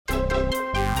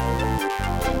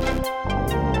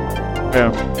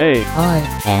I-M-A.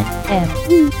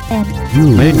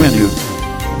 I-N-M-E-N-U. Main menu.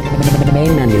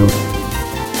 Main menu.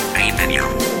 Main menu.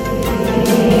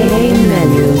 Main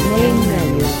menu. Main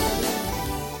menu.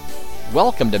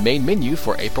 Welcome to Main Menu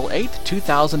for April 8th,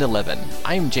 2011.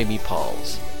 I'm Jamie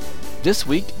Pauls. This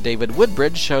week, David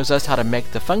Woodbridge shows us how to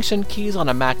make the function keys on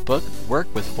a MacBook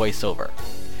work with VoiceOver.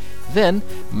 Then,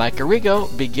 Mike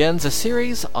Arrigo begins a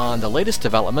series on the latest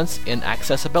developments in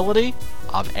accessibility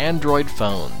of Android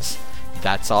phones.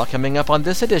 That's all coming up on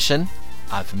this edition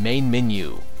of Main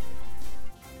Menu.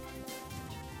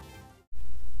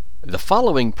 The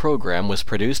following program was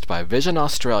produced by Vision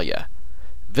Australia.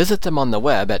 Visit them on the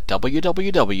web at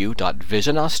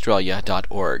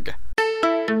www.visionaustralia.org.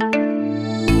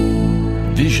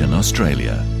 Vision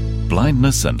Australia.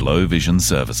 Blindness and low vision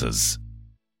services.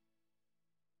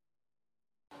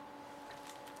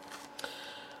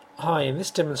 Hi, in this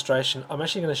demonstration I'm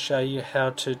actually going to show you how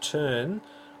to turn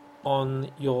on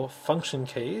your function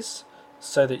keys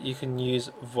so that you can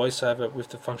use VoiceOver with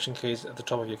the function keys at the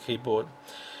top of your keyboard.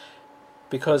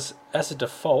 Because as a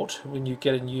default, when you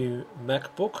get a new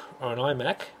MacBook or an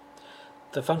iMac,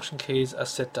 the function keys are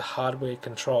set to hardware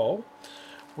control,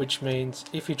 which means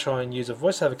if you try and use a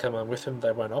VoiceOver command with them,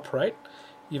 they won't operate.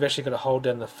 You've actually got to hold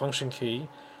down the function key,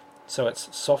 so it's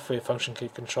software function key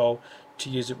control, to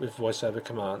use it with VoiceOver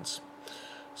commands.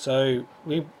 So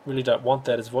we really don't want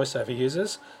that as VoiceOver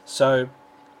users. So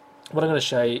what I'm going to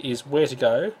show you is where to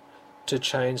go to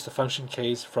change the function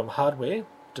keys from hardware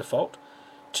default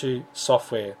to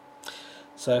software.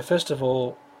 So first of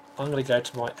all, I'm going to go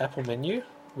to my Apple menu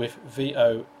with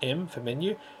VOM for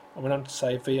menu. And when I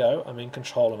say VO, I mean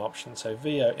control and option. So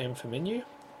VOM for menu.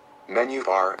 Menu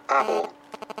bar, Apple.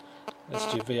 Let's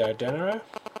do VO down arrow.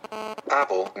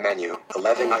 Apple menu,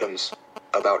 11 items.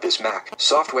 About this Mac.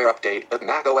 Software update of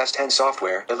Mac OS 10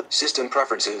 software. System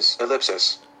preferences,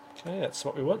 ellipsis. Okay, that's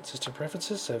what we want. System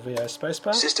preferences, so VO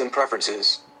spacebar. System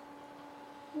preferences.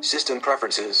 System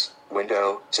preferences,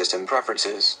 window, system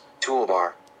preferences,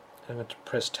 toolbar. I'm going to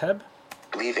press tab.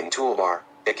 Leaving toolbar,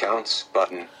 accounts,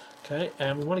 button. Okay,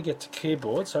 and we want to get to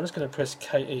keyboard, so I'm just going to press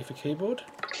KE for keyboard.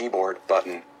 Keyboard,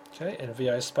 button. Okay, and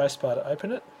VO spacebar to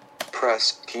open it.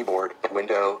 Press, keyboard,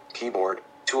 window, keyboard,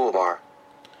 toolbar.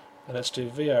 And let's do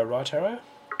VO right arrow.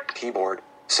 Keyboard,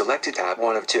 selected tab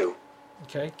 1 of 2.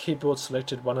 Okay, keyboard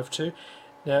selected 1 of 2.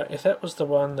 Now, if that was the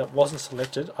one that wasn't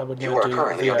selected, I would You now are do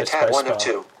currently VO on the tab 1 of spacebar.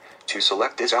 2. To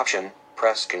select this option,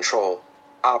 press Control,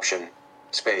 Option,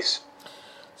 Space.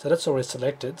 So that's already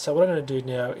selected. So what I'm going to do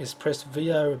now is press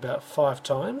VO about 5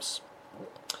 times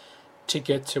to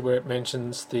get to where it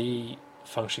mentions the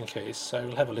function keys. So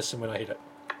we'll have a listen when I hit it.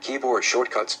 Keyboard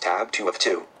shortcuts tab 2 of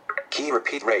 2. Key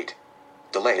repeat rate.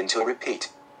 Delay until repeat.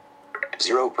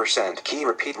 0% key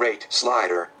repeat rate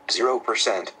slider.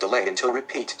 0% delay until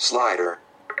repeat slider.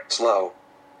 Slow.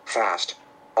 Fast.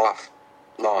 Off.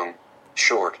 Long.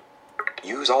 Short.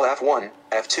 Use all F1,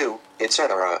 F2,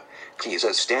 etc. Keys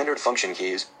as standard function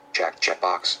keys.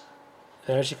 Checkbox.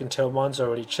 Now as you can tell, mine's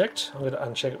already checked. I'm going to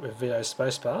uncheck it with VO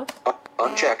spacebar.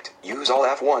 Unchecked. Use all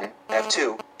F1,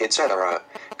 F2, etc.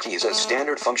 Keys as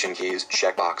standard function keys.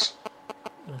 Checkbox.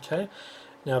 Okay.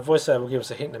 Now VoiceOver will give us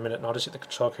a hint in a minute, and I'll just hit the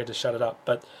control key to shut it up.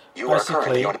 But You are basically,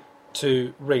 currently on.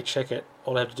 to recheck it,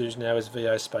 all I have to do now is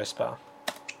VO spacebar.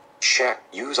 Check.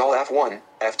 Use all F1,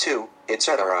 F2,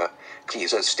 etc.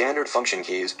 Keys as standard function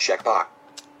keys. Checkbox.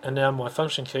 And now my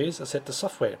function keys are set to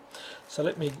software. So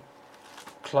let me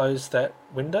close that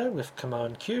window with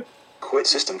Command Q. Quit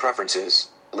system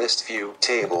preferences. List view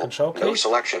table. Control key. No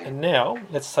selection. And now,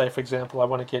 let's say for example I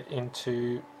want to get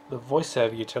into the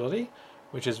VoiceOver utility,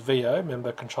 which is VO,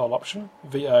 remember control option,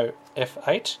 VO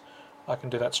F8. I can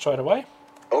do that straight away.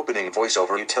 Opening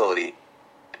VoiceOver utility.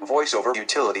 VoiceOver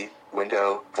utility.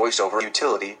 Window. VoiceOver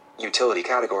utility. Utility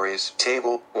categories.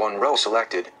 Table. 1 row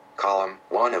selected. Column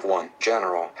 1 of 1.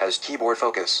 General has keyboard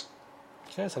focus.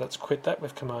 Okay, so let's quit that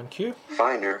with Command Q.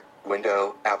 Finder.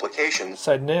 Window. Applications.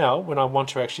 So now, when I want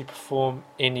to actually perform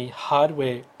any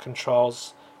hardware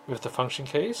controls with the function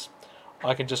keys,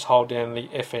 I can just hold down the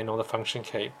FN or the function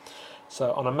key.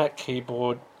 So on a Mac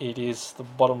keyboard, it is the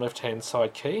bottom left-hand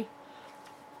side key.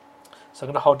 So I'm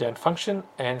going to hold down function,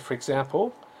 and for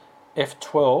example,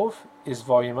 F12 is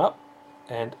volume up,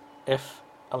 and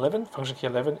F11, function key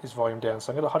 11, is volume down.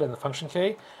 So I'm going to hold down the function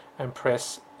key and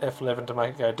press F11 to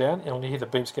make it go down, and you'll hear the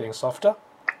beeps getting softer.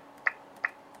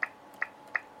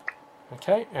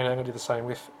 Okay, and I'm going to do the same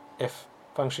with F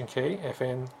function key,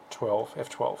 FN12,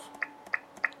 F12.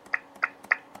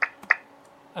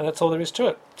 And that's all there is to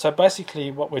it. So basically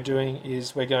what we're doing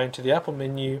is we're going to the Apple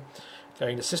menu,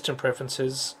 going to System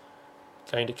Preferences,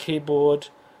 going to Keyboard,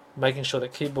 making sure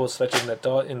that keyboard's selected in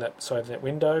that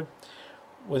window.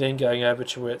 We're then going over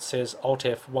to where it says Alt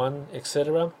F1,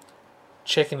 etc.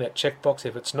 Checking that checkbox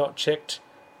if it's not checked,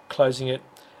 closing it,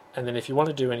 and then if you want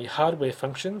to do any hardware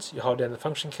functions, you hold down the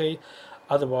function key.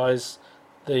 Otherwise,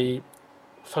 the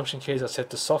function keys are set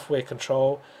to software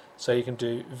control, so you can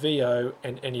do VO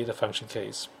and any of the function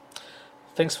keys.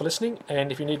 Thanks for listening,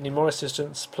 and if you need any more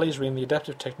assistance, please ring the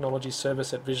Adaptive Technology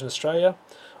Service at Vision Australia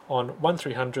on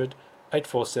 1300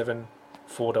 847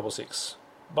 466.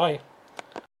 Bye.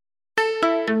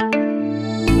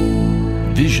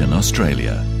 Vision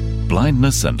Australia.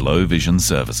 Blindness and low vision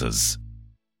services.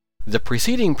 The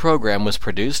preceding program was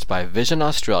produced by Vision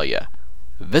Australia.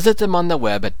 Visit them on the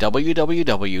web at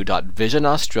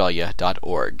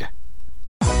www.visionaustralia.org.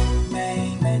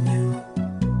 Main menu.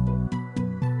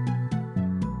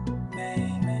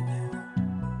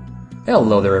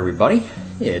 Hello there, everybody.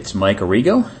 It's Mike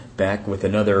Arrigo, back with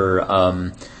another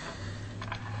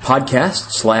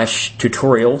podcast /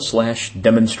 tutorial /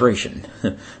 demonstration.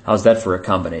 How's that for a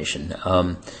combination?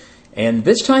 And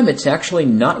this time it's actually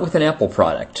not with an Apple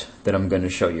product that I'm going to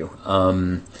show you,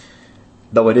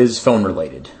 though it is phone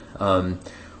related.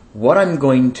 What I'm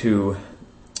going to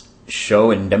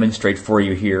show and demonstrate for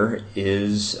you here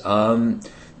is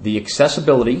the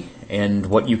accessibility and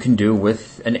what you can do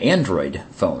with an Android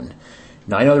phone.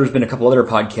 Now, I know there's been a couple other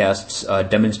podcasts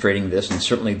demonstrating this, and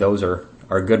certainly those are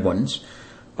good ones,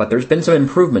 but there's been some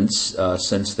improvements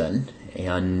since then,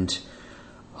 and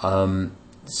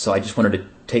so I just wanted to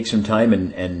take some time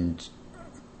and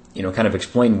kind of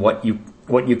explain what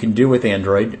you can do with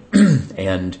Android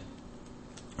and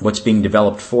what's being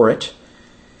developed for it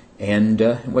and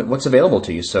what's available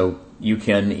to you, so you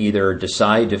can either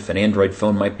decide if an Android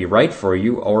phone might be right for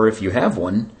you, or if you have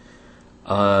one,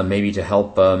 maybe to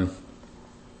help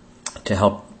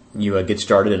you get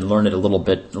started and learn it a little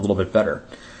bit better.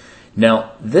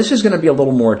 Now, this is going to be a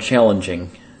little more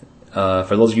challenging for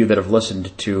those of you that have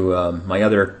listened to my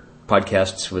other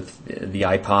podcasts with the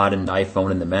iPod and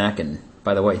iPhone and the Mac. And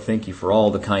by the way, thank you for all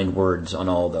the kind words on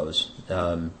all those.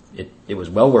 It was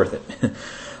well worth it.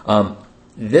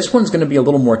 This one's going to be a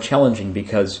little more challenging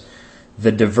because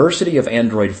the diversity of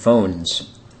Android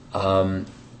phones,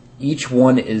 each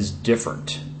one is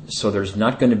different. So there's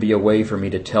not going to be a way for me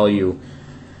to tell you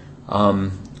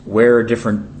where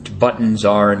different buttons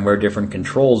are and where different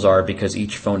controls are, because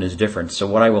each phone is different. So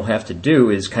what I will have to do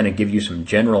is kind of give you some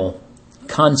general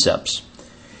concepts,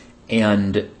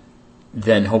 and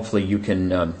then hopefully you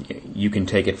can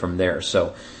take it from there.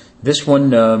 So this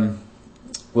one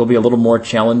will be a little more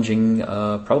challenging,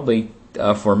 probably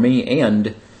for me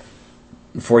and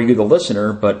for you, the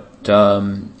listener, but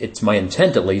it's my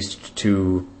intent, at least,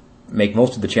 to make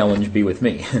most of the challenge be with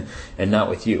me and not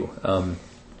with you.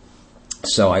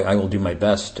 So I will do my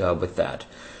best with that.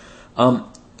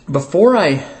 Before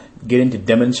I get into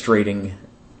demonstrating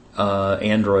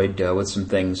Android with some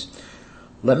things,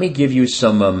 let me give you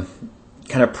some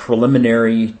kind of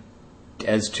preliminary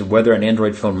as to whether an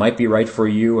Android phone might be right for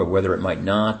you or whether it might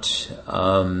not,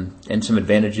 and some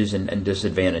advantages and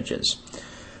disadvantages.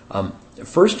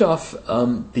 First off,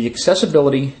 the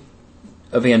accessibility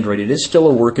of Android, it is still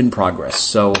a work in progress.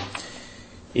 So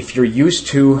if you're used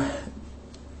to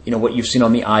what you've seen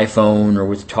on the iPhone or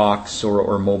with Talks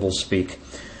or Mobile Speak,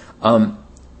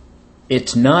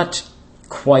 it's not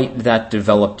quite that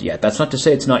developed yet. That's not to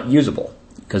say it's not usable,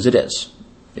 because it is.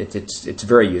 It's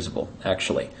very usable,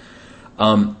 actually.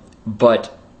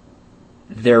 But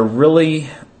there really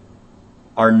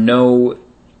are no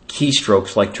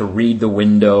keystrokes like to read the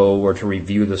window or to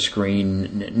review the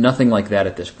screen, nothing like that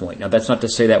at this point. Now, that's not to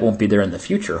say that won't be there in the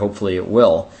future. Hopefully it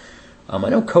will. I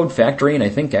know Code Factory and I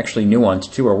think actually Nuance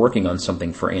too are working on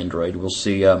something for Android. We'll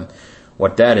see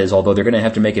what that is, although they're going to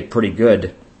have to make it pretty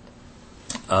good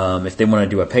if they want to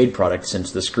do a paid product,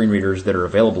 since the screen readers that are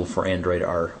available for Android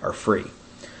are free.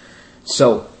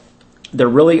 So there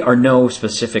really are no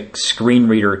specific screen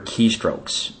reader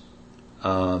keystrokes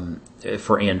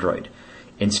for Android.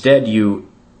 Instead, you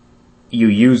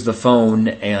use the phone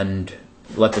and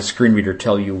let the screen reader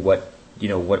tell you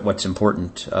what's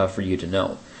important for you to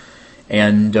know.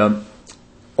 And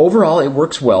overall, it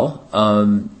works well.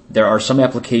 There are some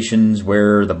applications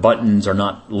where the buttons are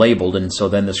not labeled, and so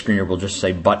then the screen reader will just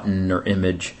say button or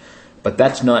image. But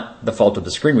that's not the fault of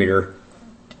the screen reader.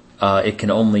 It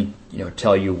can only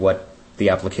tell you what the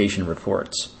application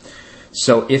reports.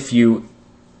 So if you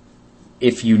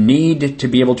need to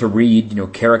be able to read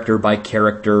character by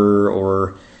character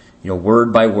or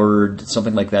word by word,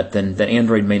 something like that, then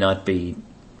Android may not be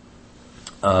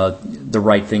the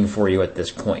right thing for you at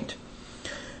this point.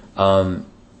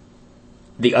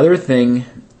 The other thing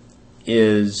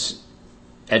is,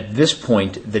 at this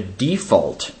point, the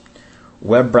default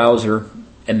web browser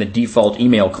and the default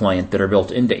email client that are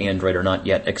built into Android are not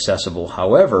yet accessible.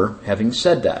 However, having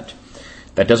said that,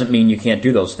 that doesn't mean you can't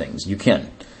do those things. You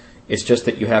can. It's just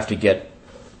that you have to get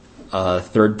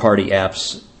third-party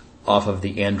apps off of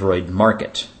the Android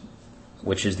market,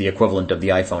 which is the equivalent of the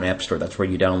iPhone App Store. That's where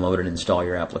you download and install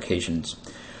your applications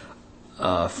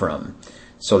from.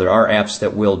 So there are apps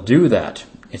that will do that.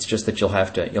 It's just that you'll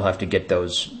have to get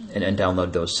those and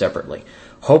download those separately.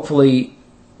 Hopefully,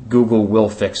 Google will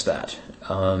fix that.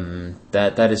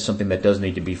 That is something that does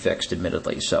need to be fixed,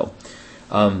 admittedly. So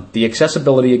the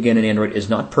accessibility again in Android is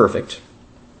not perfect.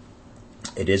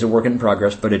 It is a work in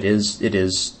progress, but it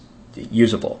is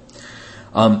usable.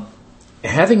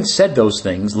 Having said those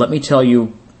things, let me tell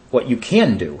you what you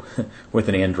can do with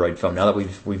an Android phone. Now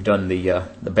that we've done the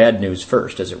bad news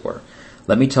first, as it were,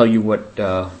 let me tell you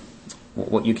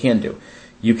what you can do.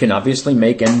 You can obviously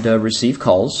make and receive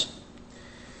calls.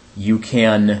 You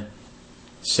can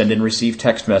send and receive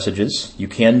text messages. You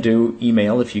can do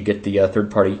email if you get the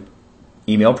third-party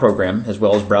email program, as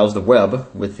well as browse the web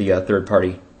with the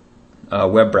third-party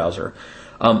web browser.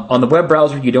 On the web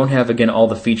browser, you don't have, again, all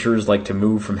the features like to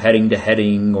move from heading to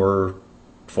heading or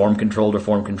form control to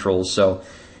form control, so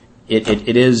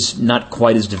it is not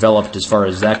quite as developed as far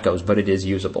as that goes, but it is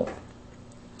usable.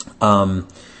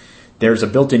 There's a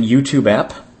built-in YouTube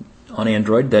app on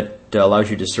Android that allows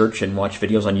you to search and watch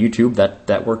videos on YouTube.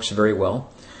 That works very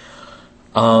well.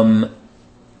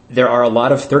 There are a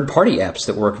lot of third-party apps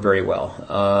that work very well.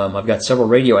 I've got several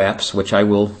radio apps, which I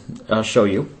will show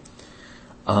you.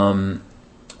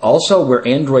 Also, where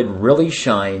Android really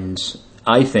shines,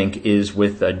 I think, is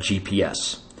with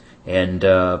GPS. And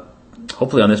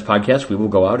hopefully on this podcast, we will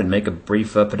go out and make a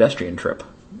brief pedestrian trip.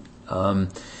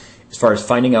 As far as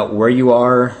finding out where you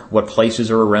are, what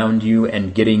places are around you,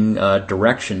 and getting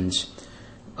directions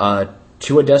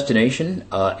to a destination,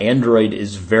 Android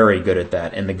is very good at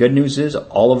that. And the good news is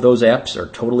all of those apps are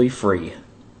totally free.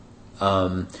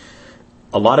 A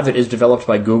lot of it is developed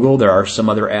by Google. There are some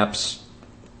other apps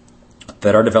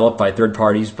that are developed by third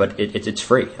parties, but it's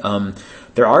free.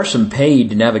 There are some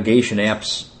paid navigation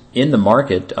apps in the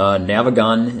market.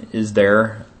 Navigon is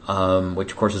there,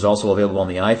 which of course is also available on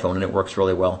the iPhone, and it works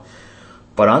really well.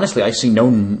 But honestly, I see no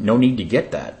need to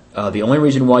get that. The only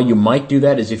reason why you might do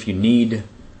that is if you need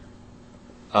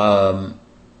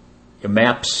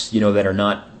maps, that are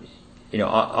not,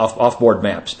 off-board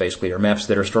maps, basically, or maps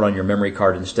that are stored on your memory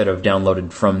card instead of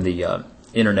downloaded from the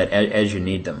internet as you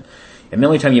need them. And the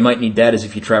only time you might need that is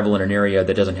if you travel in an area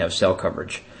that doesn't have cell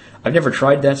coverage. I've never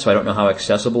tried that, so I don't know how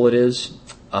accessible it is,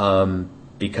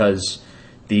 because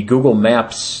the Google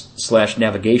Maps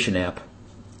 /navigation app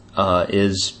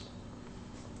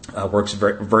works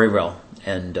very, very well,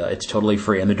 and it's totally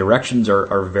free. And the directions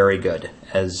are very good,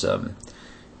 as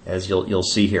you'll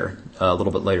see here a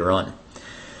little bit later on.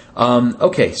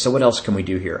 Okay, so what else can we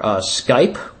do here?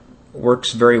 Skype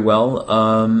works very well,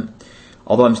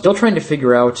 although I'm still trying to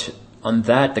figure out on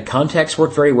that. The contacts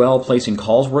work very well, placing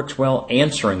calls works well,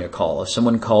 answering a call. If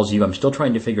someone calls you, I'm still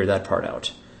trying to figure that part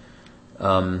out.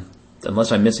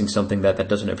 Unless I'm missing something that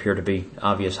doesn't appear to be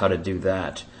obvious how to do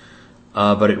that.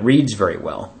 But it reads very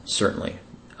well, certainly.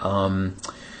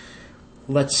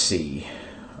 Let's see.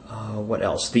 What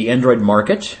else? The Android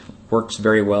Market works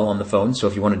very well on the phone, so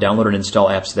if you want to download and install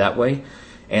apps that way.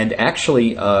 And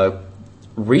actually,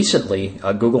 recently,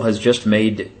 Google has just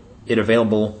made it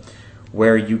available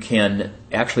where you can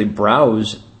actually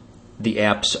browse the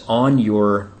apps on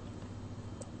your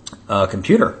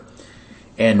computer.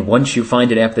 And once you find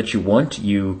an app that you want,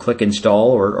 you click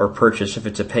install or purchase if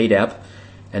it's a paid app,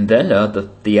 and then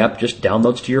the app just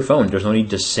downloads to your phone. There's no need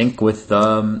to sync with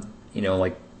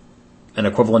like an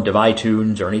equivalent of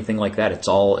iTunes or anything like that. It's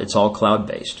all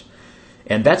cloud-based.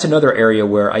 And that's another area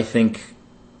where I think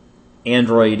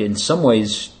Android in some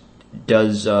ways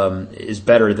is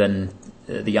better than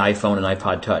the iPhone and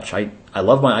iPod Touch. I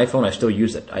love my iPhone. I still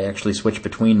use it. I actually switch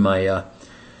between my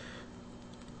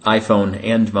iPhone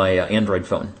and my Android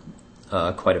phone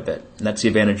quite a bit. And that's the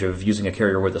advantage of using a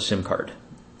carrier with a SIM card,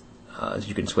 is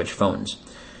you can switch phones.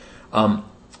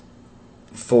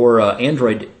 For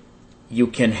Android, you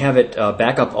can have it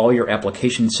back up all your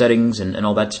application settings and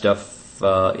all that stuff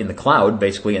in the cloud,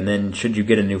 basically, and then should you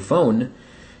get a new phone,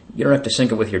 you don't have to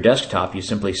sync it with your desktop. You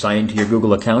simply sign into your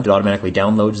Google account. It automatically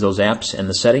downloads those apps and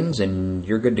the settings, and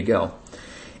you're good to go.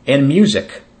 And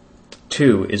music,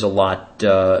 too, is a lot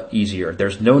easier.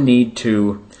 There's no need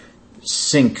to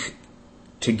sync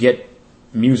to get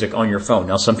music on your phone.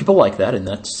 Now, some people like that, and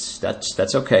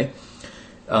that's okay.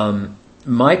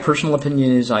 My personal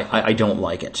opinion is I don't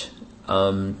like it.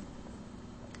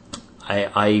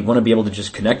 I want to be able to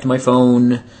just connect my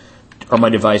phone or my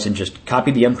device and just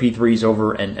copy the MP3s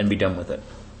over and be done with it.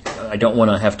 I don't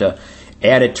want to have to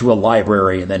add it to a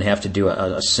library and then have to do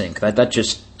a sync.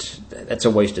 That's a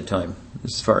waste of time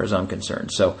as far as I'm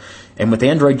concerned. So, and with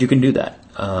Android, you can do that.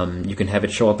 You can have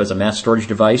it show up as a mass storage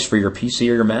device for your PC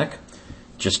or your Mac.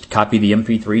 Just copy the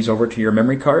MP3s over to your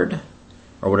memory card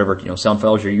or whatever sound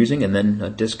files you're using, and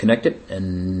then disconnect it,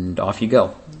 and off you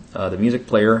go. The music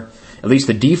player, at least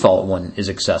the default one, is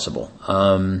accessible.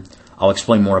 I'll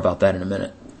explain more about that in a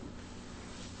minute.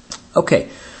 Okay,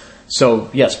 so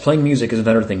yes, playing music is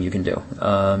another thing you can do.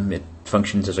 It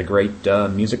functions as a great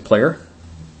music player.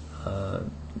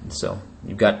 So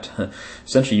you've got,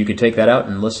 essentially you could take that out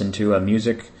and listen to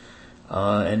music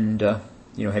and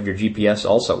have your GPS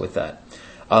also with that.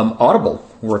 Audible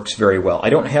works very well. I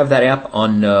don't have that app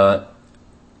on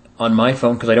my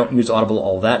phone because I don't use Audible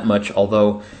all that much,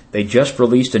 although they just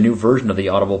released a new version of the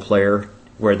Audible player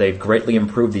where they've greatly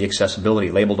improved the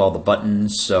accessibility, labeled all the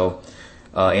buttons, so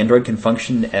Android can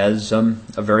function as a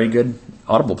very good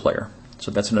Audible player. So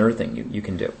that's another thing you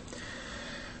can do.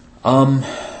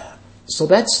 So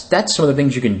that's some of the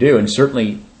things you can do, and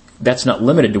certainly that's not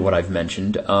limited to what I've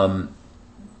mentioned.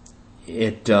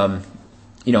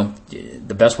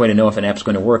 The best way to know if an app's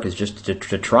going to work is just to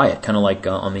try it, kind of like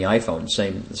on the iPhone,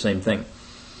 same thing.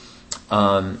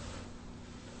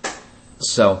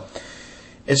 So,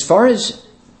 as far as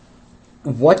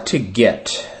what to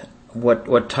get,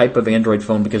 what type of Android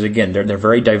phone, because again, they're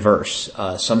very diverse.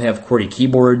 Some have QWERTY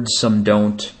keyboards, some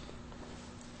don't.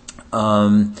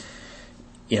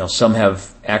 Some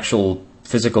have actual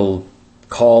physical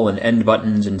call and end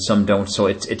buttons, and some don't. So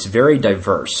it's very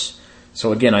diverse.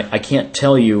 So again, I can't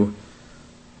tell you,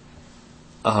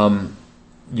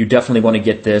 you definitely want to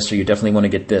get this or you definitely want to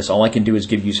get this. All I can do is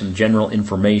give you some general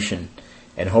information,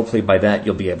 and hopefully by that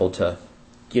you'll be able to,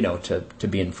 to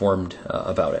be informed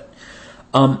about it.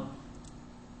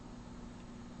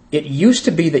 It used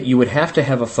to be that you would have to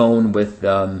have a phone with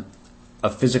a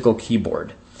physical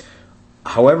keyboard.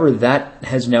 However, that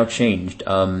has now changed.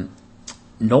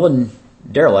 Nolan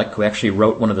Derelek, who actually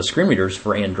wrote one of the screen readers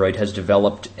for Android, has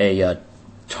developed a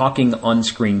talking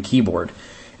on-screen keyboard.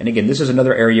 And again, this is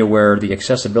another area where the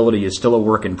accessibility is still a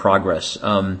work in progress.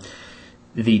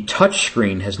 The touch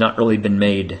screen has not really been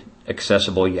made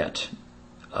accessible yet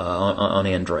on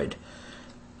Android.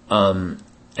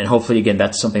 And hopefully, again,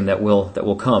 that's something that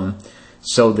will come.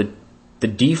 So the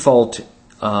default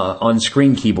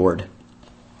on-screen keyboard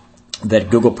that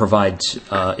Google provides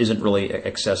isn't really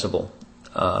accessible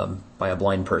by a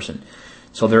blind person.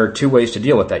 So there are two ways to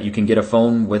deal with that. You can get a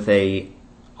phone with a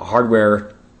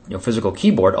hardware, physical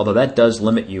keyboard, although that does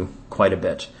limit you quite a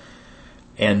bit.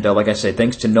 And like I say,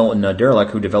 thanks to Nolan Derelek,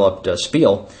 who developed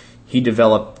Spiel, he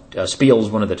developed Spiel's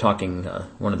one of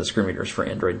the screen readers for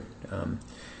Android.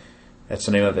 That's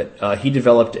the name of it. He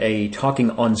developed a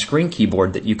talking on-screen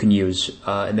keyboard that you can use,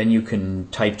 and then you can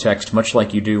type text much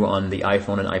like you do on the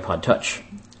iPhone and iPod Touch.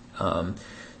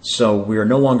 So we are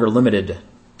no longer limited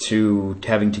to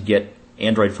having to get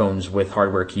Android phones with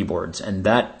hardware keyboards, and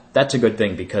that's a good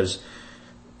thing because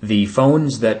the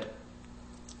phones that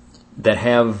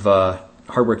have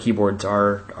hardware keyboards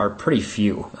are pretty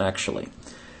few, actually.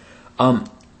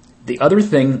 The other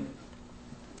thing,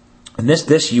 and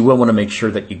this you will want to make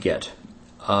sure that you get.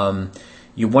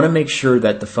 You want to make sure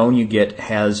that the phone you get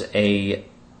has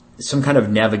some kind of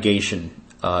navigation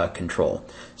control.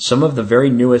 Some of the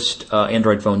very newest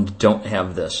Android phones don't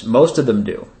have this. Most of them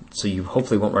do, so you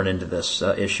hopefully won't run into this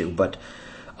issue. But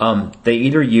they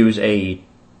either use a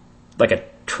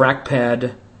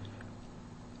trackpad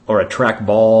or a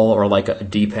trackball or like a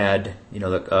D-pad,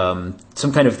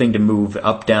 some kind of thing to move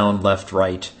up, down, left,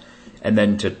 right, and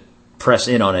then to press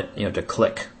in on it, to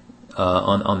click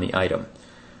on the item.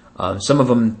 Some of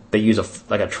them, they use a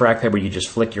trackpad where you just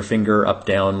flick your finger up,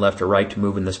 down, left, or right to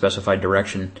move in the specified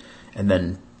direction, and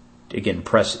then, again,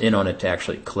 press in on it to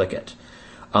actually click it.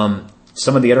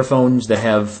 Some of the other phones that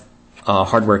have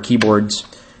hardware keyboards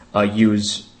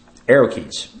use arrow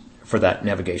keys for that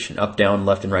navigation, up, down,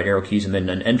 left, and right arrow keys, and then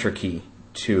an enter key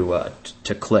to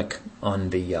click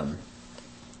on the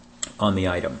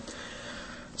item.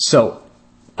 So,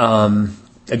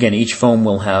 again, each phone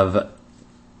will have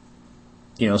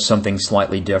something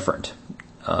slightly different.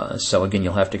 So again,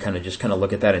 you'll have to kind of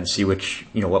look at that and see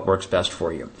what works best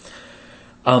for you.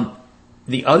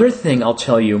 The other thing I'll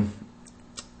tell you,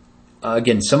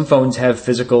 again, some phones have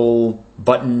physical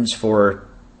buttons for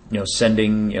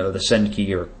sending the send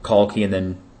key or call key, and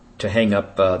then to hang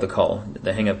up the call,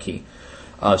 the hang up key.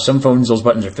 Some phones, those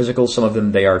buttons are physical. Some of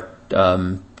them, they are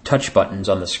touch buttons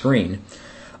on the screen.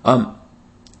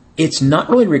 It's not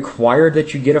really required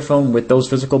that you get a phone with those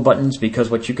physical buttons,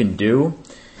 because what you can do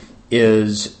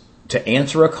is, to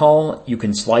answer a call, you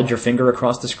can slide your finger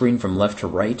across the screen from left to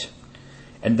right.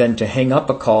 And then to hang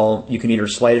up a call, you can either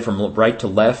slide it from right to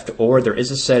left, or there is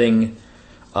a setting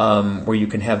where you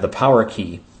can have the power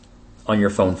key on your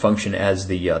phone function as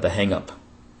the hang up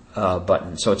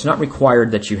button. So it's not required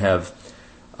that you have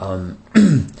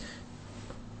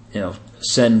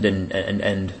send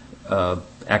and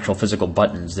actual physical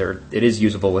buttons. It is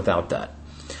usable without that.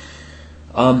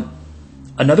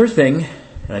 Another thing,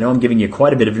 and I know I'm giving you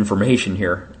quite a bit of information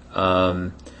here,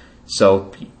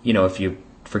 so if you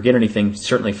forget anything,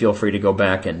 certainly feel free to go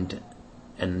back and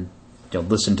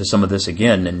listen to some of this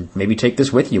again, and maybe take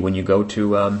this with you when you go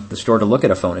to the store to look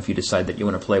at a phone if you decide that you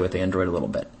want to play with Android a little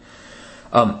bit.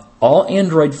 All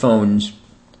Android phones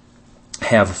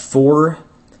have 4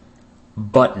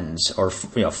 buttons, or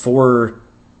four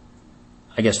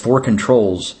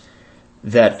controls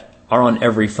that are on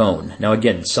every phone. Now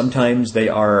again, sometimes they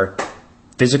are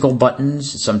physical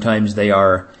buttons, sometimes they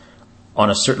are on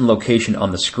a certain location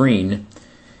on the screen,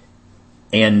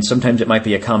 and sometimes it might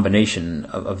be a combination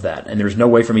of that. And there's no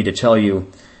way for me to tell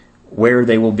you where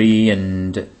they will be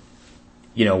and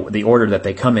the order that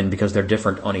they come in, because they're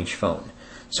different on each phone.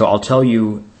 So I'll tell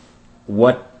you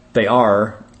what they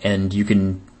are, and you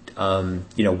can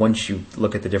once you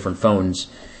look at the different phones,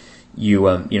 you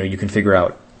can figure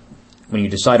out when you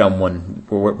decide on one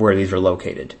where these are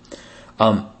located.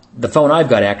 The phone I've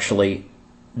got, actually,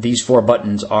 these 4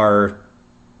 buttons are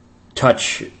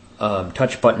touch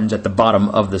buttons at the bottom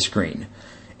of the screen.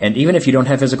 And even if you don't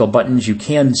have physical buttons, you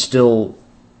can still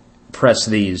press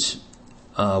these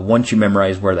once you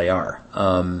memorize where they are.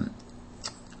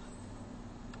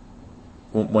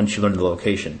 Once you learn the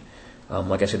location.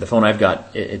 Like I said, the phone I've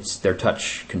got, it's their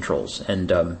touch controls,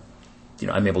 and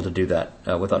I'm able to do that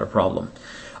without a problem.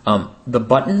 The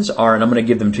buttons are, and I'm going to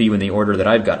give them to you in the order that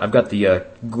I've got. I've got the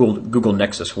Google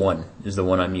Nexus 1 is the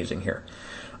one I'm using here.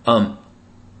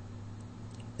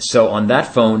 So on that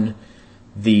phone,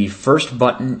 the first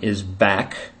button is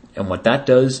back, and what that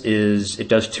does is it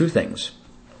does 2 things.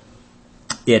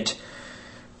 It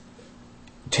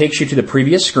takes you to the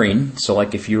previous screen. So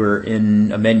like if you were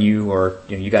in a menu, or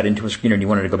you got into a screen and you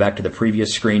wanted to go back to the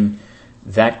previous screen,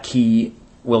 that key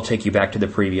will take you back to the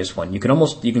previous one. You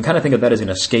can kind of think of that as an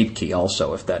escape key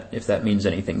also, if that means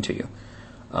anything to you.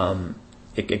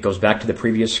 It goes back to the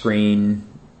previous screen,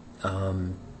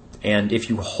 and if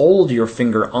you hold your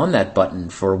finger on that button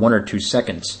for 1 or 2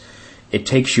 seconds, it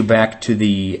takes you back to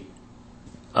the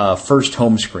first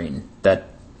home screen that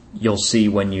you'll see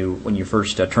when you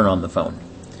first turn on the phone.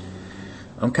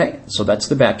 Okay, so that's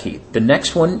the back key. The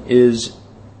next one is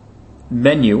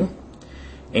menu,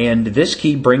 and this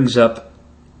key brings up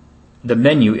the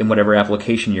menu in whatever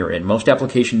application you're in. Most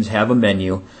applications have a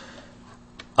menu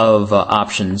of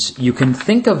options. You can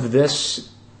think of this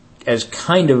as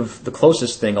kind of the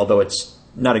closest thing, although it's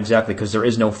not exactly, because there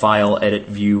is no file, edit,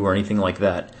 view, or anything like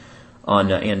that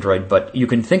on Android. But you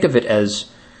can think of it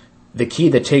as the key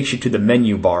that takes you to the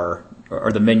menu bar,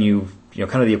 or the menu,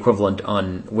 kind of the equivalent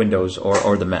on Windows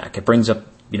or the Mac. It brings up,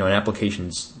 an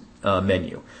application's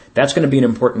menu. That's going to be an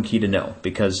important key to know,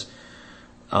 because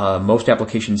most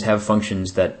applications have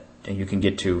functions that you can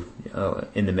get to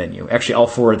in the menu. Actually, all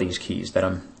 4 of these keys that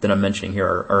I'm mentioning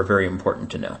here are very important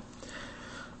to know.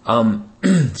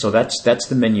 So that's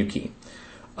the menu key.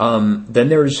 Then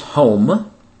there's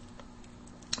home,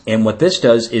 and what this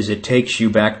does is it takes you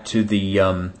back to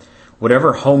the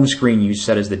whatever home screen you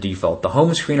set as the default. The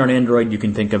home screen on Android you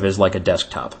can think of as like a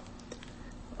desktop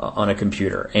on a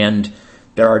computer, and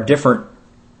there are different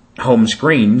home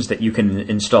screens that you can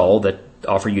install that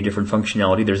offer you different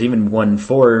functionality. There's even one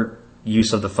for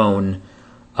use of the phone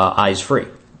eyes free,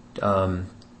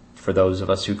 for those of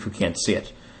us who can't see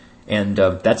it. And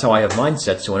that's how I have mine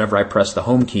set. So whenever I press the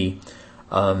home key,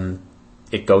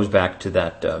 it goes back to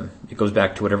that. It goes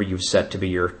back to whatever you've set to be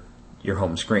your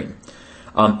home screen.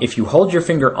 If you hold your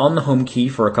finger on the home key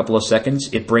for a couple of seconds,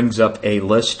 it brings up a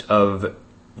list of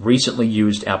recently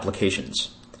used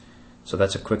applications. So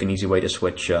that's a quick and easy way to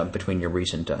switch between your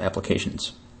recent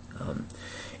applications.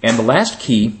 And the last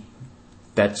key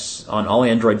that's on all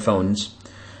Android phones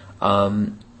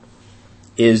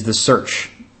is the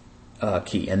search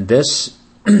key. And this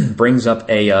brings up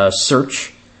a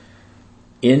search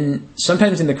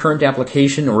sometimes in the current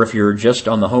application, or if you're just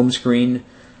on the home screen,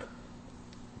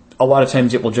 a lot of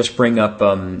times it will just bring up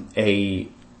a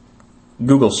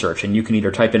Google search, and you can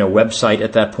either type in a website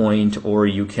at that point, or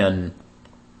you can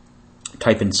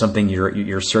type in something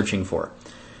you're searching for,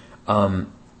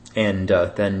 and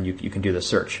then you can do the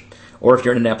search. Or if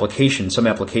you're in an application, some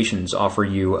applications offer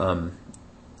you,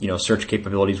 search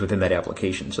capabilities within that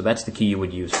application. So that's the key you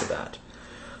would use for that.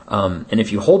 And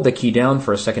if you hold the key down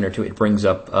for a second or two, it brings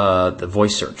up the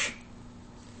voice search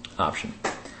option.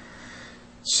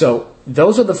 So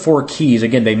those are the 4 keys.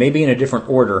 Again, they may be in a different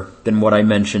order than what I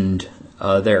mentioned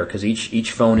there, because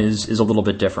each phone is a little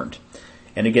bit different.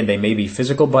 And again, they may be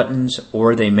physical buttons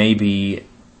or they may be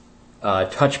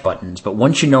touch buttons. But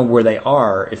once you know where they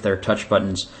are, if they're touch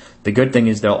buttons, the good thing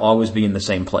is they'll always be in the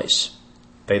same place.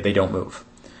 They don't move.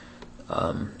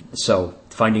 So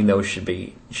finding those should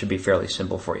be fairly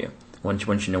simple for you once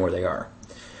you know where they are.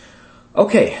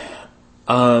 Okay.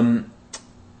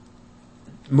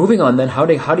 Moving on then, how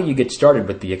do you get started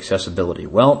with the accessibility?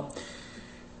 Well,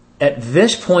 at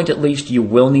this point at least, you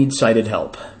will need sighted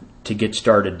help to get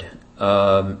started,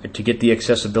 to get the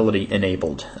accessibility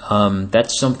enabled.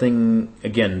 That's something,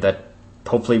 again, that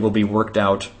hopefully will be worked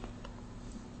out.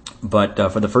 But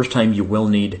for the first time, you will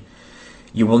need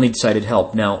sighted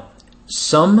help. Now,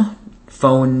 some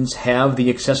phones have the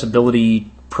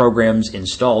accessibility programs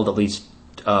installed, at least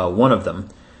one of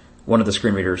the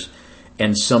screen readers,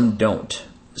 and some don't.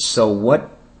 So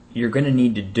what you're going to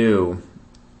need to do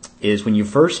is when you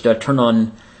first turn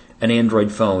on an Android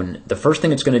phone, the first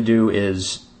thing it's going to do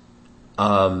is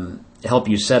help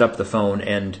you set up the phone,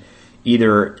 and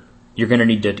you're going to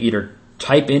need to either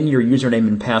type in your username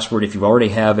and password if you already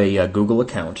have a Google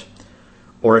account,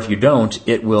 or if you don't,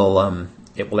 it will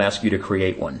ask you to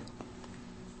create one.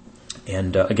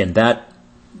 And again, that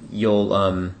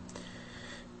you'll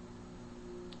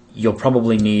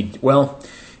probably need. Well,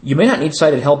 you may not need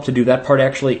sighted help to do that part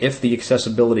actually if the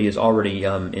accessibility is already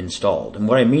installed. And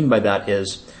what I mean by that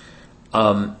is,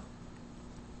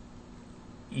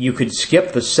 you could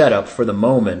skip the setup for the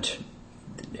moment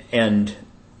and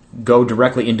go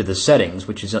directly into the settings,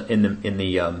 which is in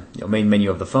the main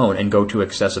menu of the phone, and go to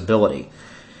accessibility.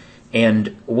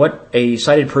 And what a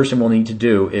sighted person will need to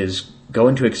do is go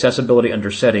into accessibility under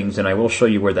settings, and I will show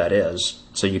you where that is,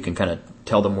 so you can kind of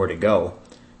tell them where to go,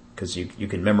 because you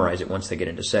can memorize it once they get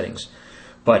into settings.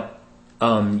 But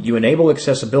you enable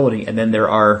accessibility, and then there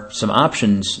are some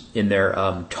options in there.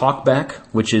 TalkBack,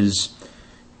 which is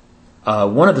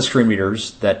one of the screen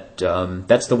readers that's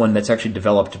the one that's actually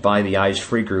developed by the Eyes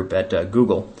Free group at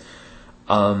Google.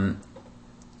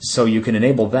 So you can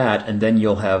enable that, and then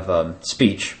you'll have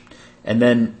speech. And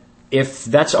then if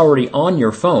that's already on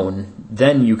your phone,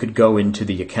 then you could go into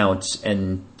the accounts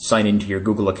and sign into your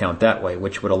Google account that way,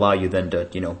 which would allow you then to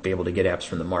be able to get apps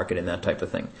from the market and that type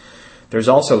of thing. There's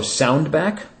also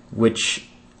SoundBack, which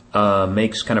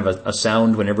makes kind of a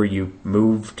sound whenever you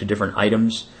move to different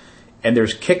items. And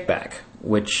there's Kickback,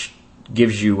 which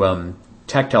gives you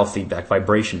tactile feedback,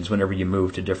 vibrations, whenever you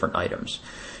move to different items.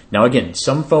 Now again,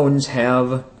 some phones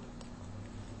have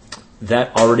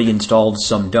that already installed,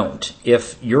 some don't.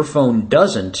 If your phone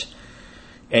doesn't,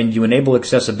 and you enable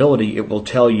accessibility, it will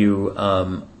tell you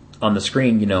on the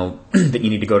screen, that you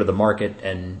need to go to the market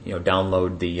and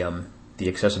download the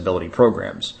accessibility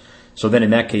programs. So then,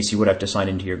 in that case, you would have to sign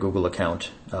into your Google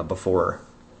account before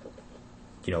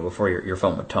your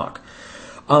phone would talk.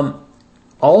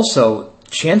 Also,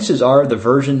 chances are the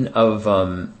version of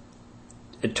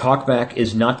TalkBack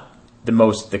is not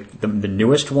the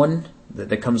newest one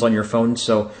that comes on your phone.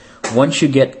 So once you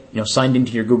get signed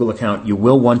into your Google account, you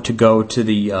will want to go to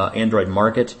the Android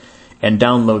market and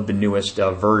download the newest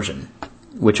version,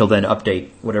 which will then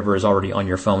update whatever is already on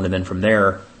your phone, and then from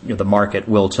there, the market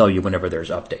will tell you whenever there's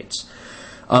updates.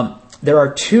 There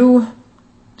are 2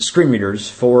 screen readers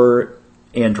for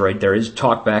Android. There is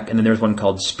TalkBack, and then there's one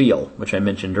called Spiel, which I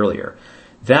mentioned earlier.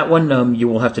 That one you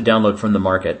will have to download from the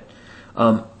market.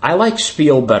 I like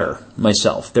Spiel better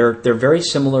myself. They're very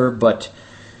similar, but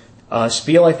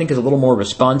Spiel I think is a little more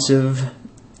responsive,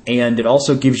 and it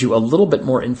also gives you a little bit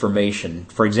more information.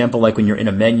 For example, like when you're in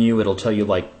a menu, it'll tell you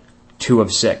like 2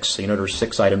 of 6. So there's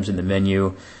 6 items in the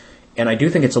menu, and I do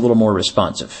think it's a little more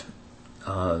responsive.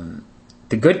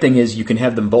 The good thing is you can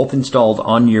have them both installed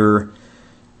on your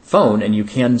phone, and you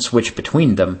can switch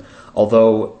between them.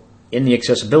 Although in the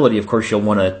accessibility, of course, you'll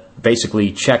want to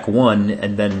basically check one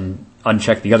and then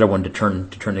uncheck the other one to turn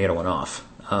the other one off,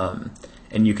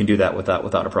 and you can do that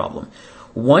without a problem.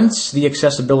 Once the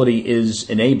accessibility is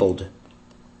enabled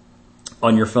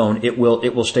on your phone, it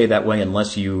will stay that way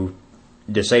unless you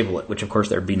disable it, which of course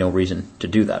there'd be no reason to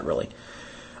do that really.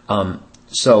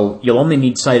 So you'll only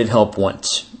need sighted help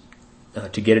once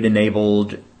to get it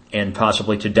enabled and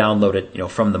possibly to download it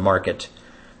from the market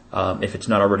if it's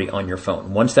not already on your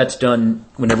phone. Once that's done,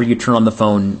 whenever you turn on the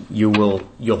phone,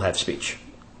 you'll have speech,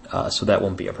 so that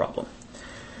won't be a problem.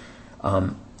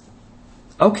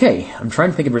 Okay, I'm trying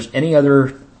to think if there's any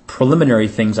other preliminary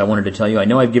things I wanted to tell you. I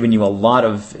know I've given you a lot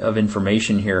of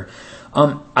information here.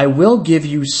 I will give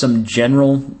you some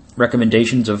general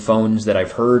recommendations of phones that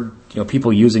I've heard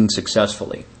people using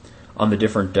successfully on the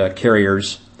different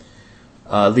carriers,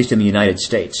 at least in the United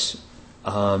States.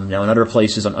 Now, in other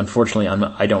places, unfortunately,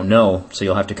 I don't know, so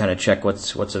you'll have to kind of check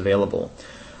what's available.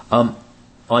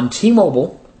 On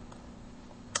T-Mobile,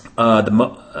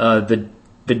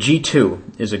 the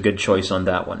G2 is a good choice on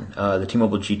that one, the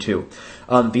T-Mobile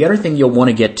G2. The other thing you'll want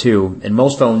to get to, and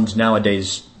most phones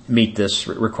nowadays meet this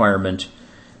requirement,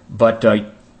 but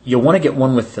you'll want to get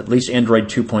one with at least Android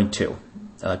 2.2.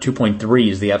 2.3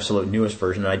 is the absolute newest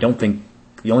version, and I don't think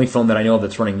the only phone that I know of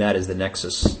that's running that is the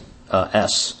Nexus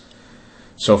S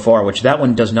so far, which that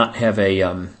one does not have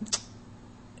a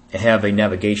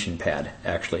navigation pad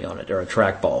actually on it, or a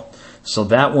trackball. So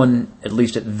that one, at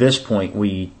least at this point,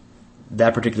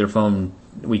 that particular phone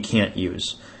we can't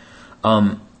use.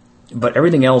 But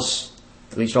everything else,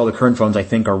 at least all the current phones, I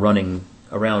think are running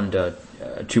around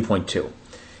 2.2.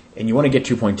 And you want to get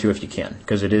 2.2 if you can,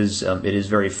 because it is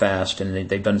very fast, and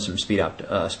they've done some speed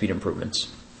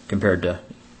improvements compared to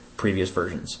previous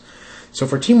versions. So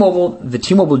for T-Mobile, the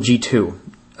T-Mobile G2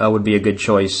 would be a good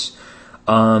choice.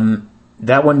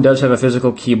 That one does have a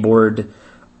physical keyboard.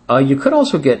 You could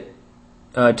also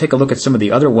take a look at some of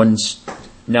the other ones.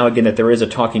 Now again, that there is a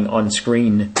talking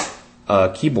on-screen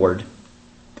keyboard.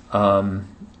 But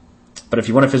if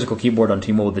you want a physical keyboard on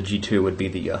T-Mobile, the G2 would be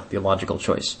the logical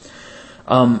choice.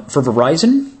 For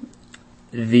Verizon,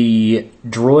 the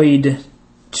Droid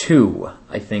 2,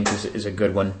 I think, is a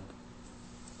good one.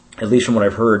 At least from what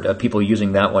I've heard, people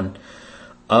using that one.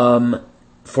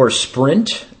 For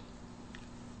Sprint,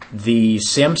 the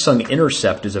Samsung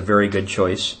Intercept is a very good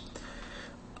choice.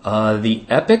 The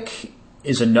Epic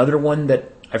is another one that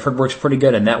I've heard works pretty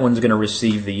good, and that one's going to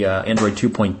receive the Android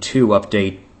 2.2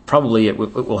 update. Probably it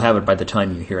will have it by the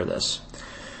time you hear this.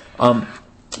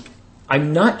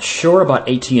 I'm not sure about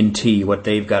AT&T, what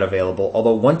they've got available,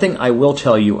 although one thing I will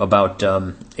tell you about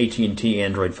AT&T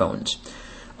Android phones,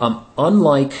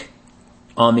 unlike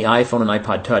on the iPhone and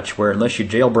iPod Touch, where unless you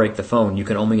jailbreak the phone, you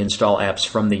can only install apps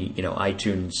from the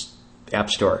iTunes App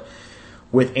Store.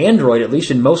 With Android, at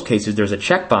least in most cases, there's a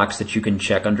checkbox that you can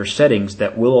check under settings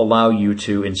that will allow you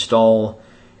to install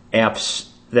apps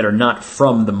that are not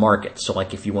from the market. So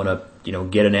like if you want to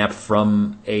get an app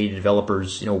from a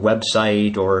developer's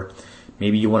website, or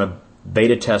maybe you want to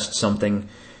beta test something,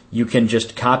 you can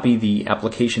just copy the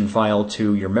application file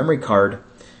to your memory card,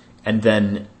 and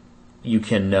then you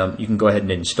can go ahead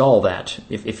and install that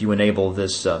if you enable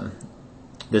this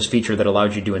feature that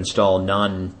allows you to install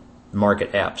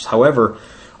non-market apps. However,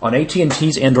 on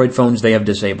AT&T's Android phones, they have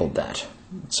disabled that,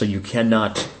 so you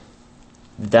cannot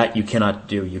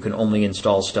do. You can only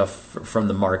install stuff from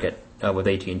the market with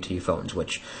AT&T phones,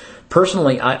 which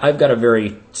personally I've got a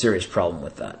very serious problem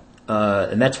with that,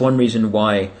 and that's one reason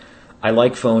why I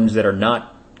like phones that are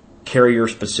not carrier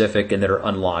specific and that are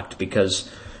unlocked,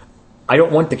 because I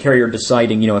don't want the carrier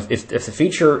deciding, if the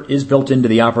feature is built into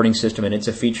the operating system and it's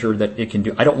a feature that it can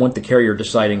do, I don't want the carrier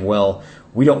deciding, well,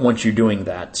 we don't want you doing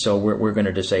that, so we're going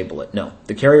to disable it. No.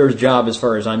 The carrier's job, as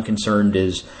far as I'm concerned,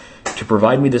 is to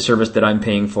provide me the service that I'm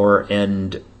paying for,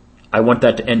 and I want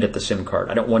that to end at the SIM card.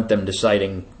 I don't want them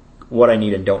deciding what I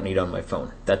need and don't need on my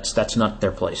phone. That's not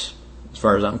their place, as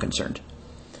far as I'm concerned.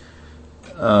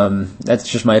 That's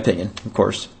just my opinion, of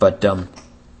course, but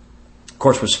of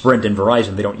course, with Sprint and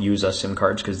Verizon, they don't use SIM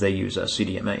cards because they use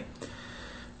CDMA.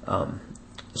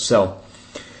 So,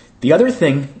 the other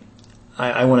thing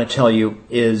I want to tell you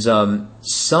is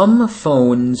some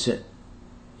phones,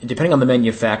 depending on the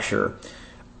manufacturer,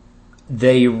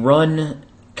 they run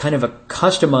kind of a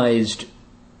customized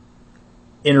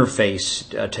interface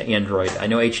to Android. I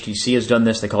know HTC has done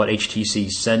this. They call it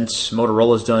HTC Sense.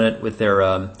 Motorola's done it with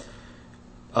their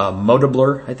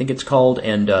Motoblur, I think it's called,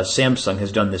 and Samsung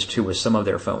has done this too with some of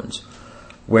their phones,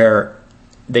 where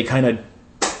they kind of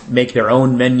make their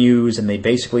own menus, and they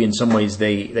basically, in some ways,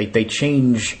 they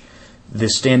change the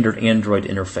standard Android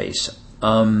interface.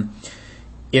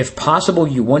 If possible,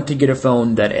 you want to get a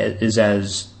phone that is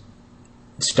as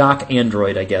stock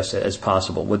Android, I guess, as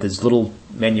possible, with as little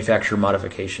manufacturer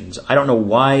modifications. I don't know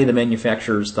why the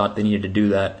manufacturers thought they needed to do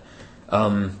that.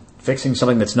 Fixing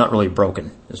something that's not really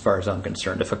broken, as far as I'm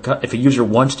concerned. If a user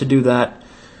wants to do that,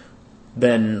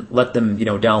 then let them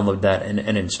download that and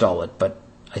install it. But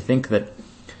I think that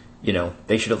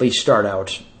they should at least start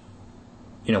out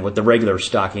with the regular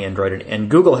stock Android. And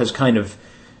Google has kind of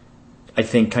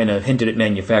hinted at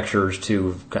manufacturers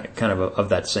to kind of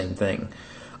that same thing.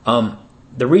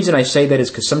 The reason I say that is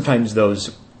because sometimes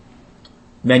those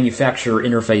manufacturer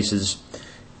interfaces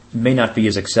may not be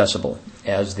as accessible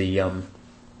as the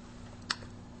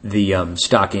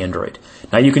stock Android.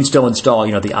 Now you can still install,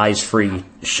 the eyes-free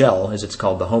shell, as it's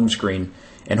called, the home screen,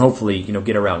 and hopefully,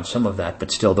 get around some of that.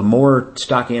 But still, the more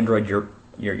stock Android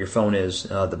your phone is,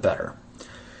 the better.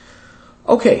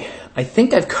 Okay, I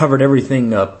think I've covered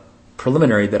everything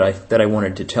preliminary that I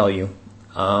wanted to tell you.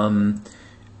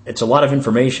 It's a lot of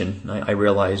information, I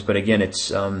realize, but again,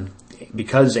 it's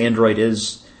because Android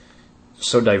is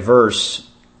so diverse,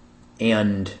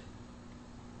 and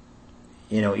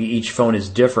each phone is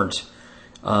different.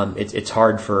 It's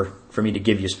hard for me to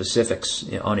give you specifics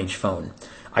on each phone.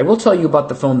 I will tell you about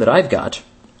the phone that I've got,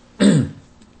 and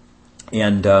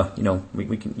you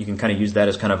can kind of use that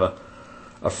as kind of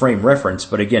a frame reference.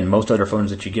 But again, most other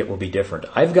phones that you get will be different.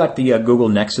 I've got the Google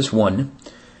Nexus 1.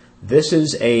 This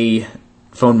is a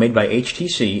phone made by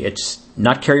HTC. It's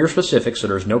not carrier specific, so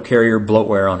there's no carrier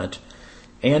bloatware on it,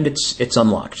 and it's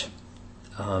unlocked.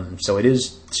 So it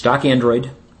is stock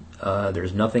Android.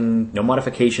 There's nothing, no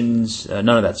modifications, none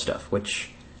of that stuff,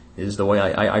 which is the way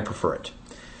I prefer it.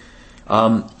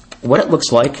 What it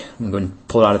looks like, I'm going to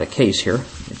pull it out of the case here.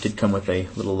 It did come with a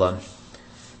little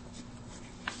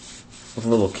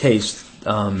case.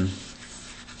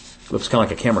 Looks kind of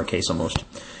like a camera case almost.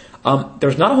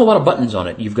 There's not a whole lot of buttons on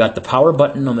it. You've got the power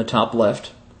button on the top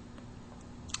left,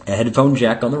 a headphone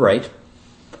jack on the right.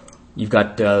 You've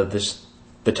got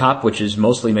the top, which is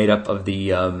mostly made up of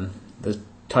the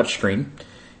touch screen,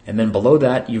 and then below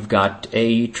that you've got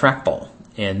a trackball,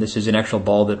 and this is an actual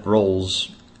ball that rolls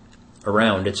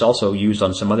around. It's also used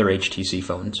on some other HTC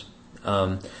phones.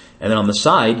 And then on the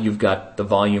side you've got the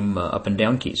volume up and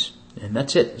down keys, and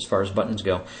that's it as far as buttons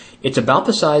go. It's about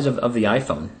the size of the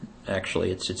iPhone. Actually,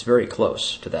 it's very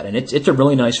close to that, and it's a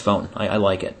really nice phone. I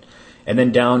like it. And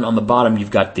then down on the bottom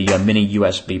you've got the mini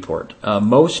USB port.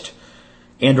 Most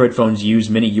Android phones use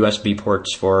mini USB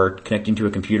ports for connecting to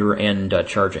a computer and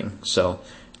charging, so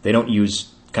they don't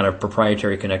use kind of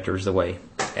proprietary connectors the way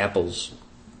Apple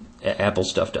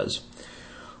stuff does.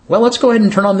 Well, let's go ahead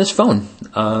and turn on this phone,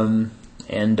 and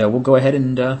we'll go ahead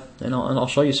and I'll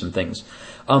show you some things.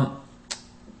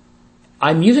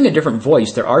 I'm using a different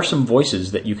voice. There are some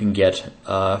voices that you can get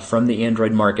from the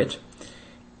Android market,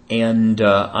 and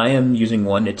I am using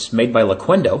one. It's made by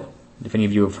Laquendo, if any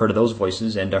of you have heard of those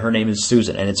voices, and her name is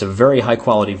Susan, and it's a very high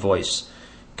quality voice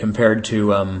compared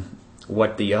to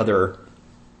what the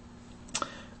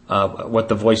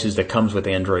voices that comes with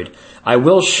Android. I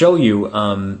will show you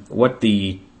what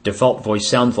the default voice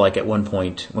sounds like at one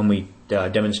point when we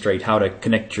demonstrate how to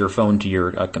connect your phone to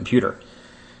your computer,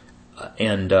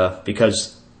 and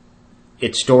because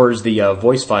it stores the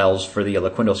voice files for the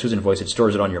Laquendo Susan voice, it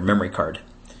stores it on your memory card,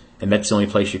 and that's the only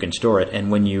place you can store it.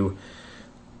 And when you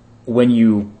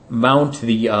mount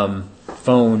the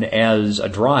phone as a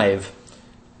drive,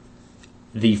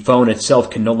 the phone itself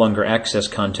can no longer access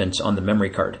contents on the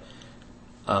memory card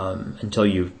until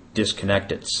you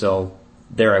disconnect it. So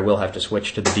there I will have to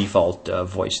switch to the default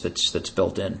voice that's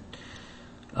built in.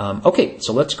 Okay,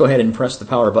 so let's go ahead and press the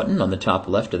power button on the top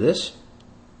left of this.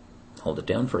 Hold it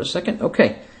down for a second.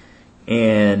 Okay.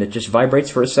 And it just vibrates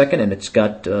for a second, and it's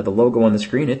got the logo on the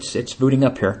screen. It's booting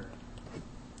up here.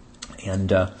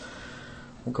 And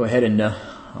we'll go ahead and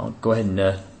I'll go ahead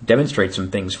and demonstrate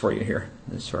some things for you here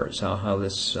as far as how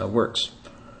this works.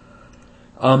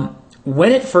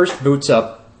 When it first boots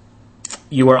up,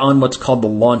 you are on what's called the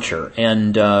launcher,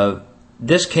 and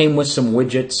this came with some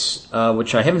widgets,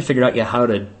 which I haven't figured out yet how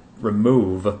to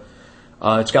remove.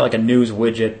 It's got like a news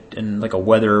widget and like a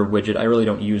weather widget. I really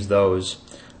don't use those.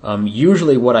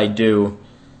 Usually what I do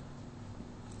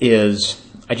is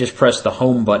I just press the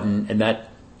home button, and that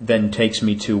then takes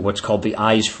me to what's called the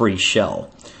eyes-free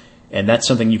shell. And that's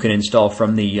something you can install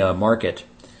from the market.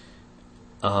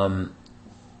 And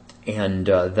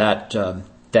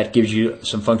that gives you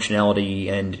some functionality,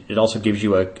 and it also gives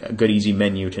you a good, easy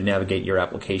menu to navigate your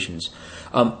applications.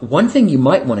 One thing you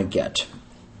might want to get,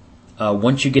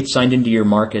 once you get signed into your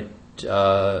market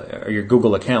or your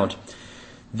Google account,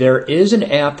 there is an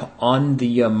app on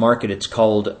the market. It's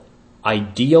called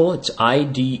Ideal. It's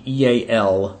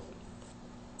IDEAL.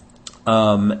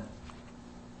 I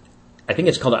think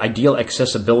it's called Ideal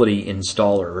Accessibility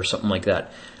Installer or something like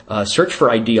that. Search for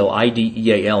Ideal,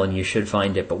 IDEAL, and you should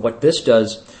find it. But what this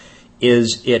does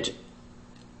is it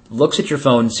looks at your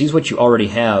phone, sees what you already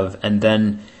have, and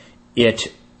then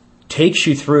it takes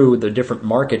you through the different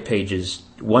market pages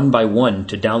one by one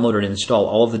to download and install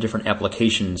all of the different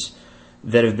applications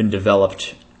that have been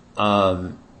developed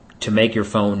to make your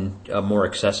phone more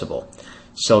accessible.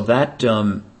 So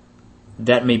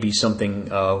that may be something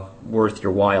worth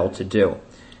your while to do.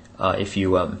 if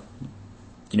you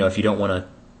if you don't want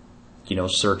to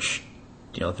search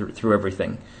through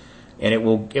everything. And it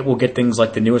will get things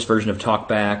like the newest version of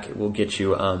TalkBack. It will get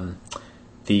you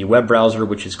the web browser,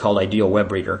 which is called Ideal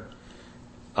Web Reader.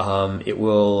 It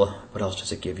will. What else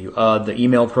does it give you? The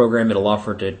email program. It'll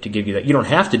offer to give you that. You don't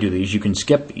have to do these. You can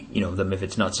skip them if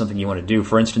it's not something you want to do.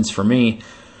 For instance, for me,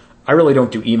 I really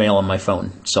don't do email on my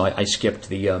phone, so I skipped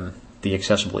the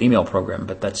accessible email program.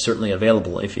 But that's certainly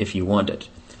available if you want it.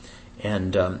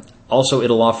 And also,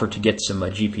 it'll offer to get some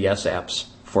GPS apps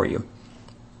for you.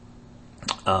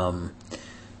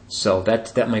 So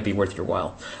that might be worth your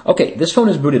while. Okay, this phone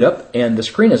is booted up and the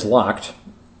screen is locked,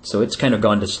 so it's kind of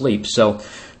gone to sleep. So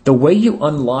the way you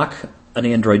unlock an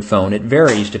Android phone, it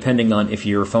varies depending on if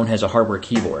your phone has a hardware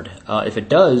keyboard. If it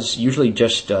does, usually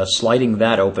just sliding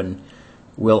that open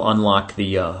will unlock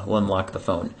the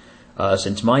phone.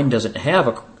 Since mine doesn't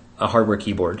have a hardware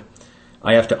keyboard,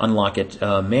 I have to unlock it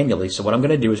manually. So what I'm going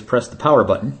to do is press the power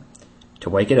button to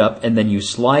wake it up, and then you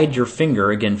slide your finger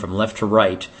again from left to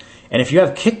right. And if you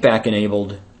have kickback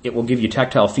enabled, it will give you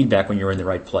tactile feedback when you're in the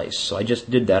right place. So I just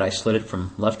did that. I slid it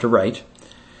from left to right,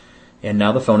 and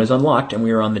now the phone is unlocked, and we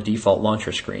are on the default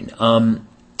launcher screen.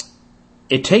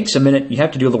 It takes a minute. You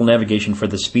have to do a little navigation for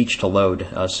the speech to load.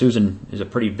 Susan is a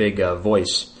pretty big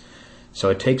voice, so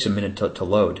it takes a minute to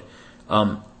load.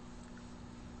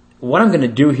 What I'm going to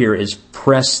do here is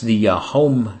press the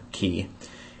home key,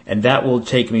 and that will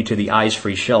take me to the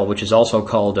Eyes-Free Shell, which is also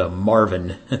called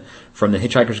Marvin from The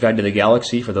Hitchhiker's Guide to the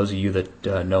Galaxy. For those of you that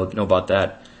know about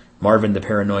that, Marvin, the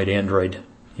paranoid android,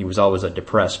 he was always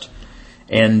depressed.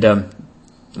 And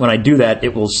when I do that,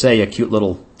 it will say a cute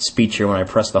little speech here when I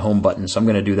press the home button, so I'm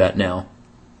going to do that now.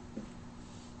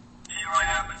 Here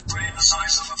I am, with brain the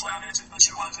size of a planet, but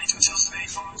you want me to just make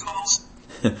phone calls?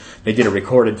 They did a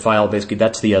recorded file, basically.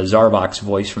 That's the Zarbox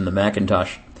voice from the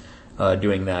Macintosh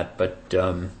doing that, but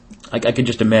I can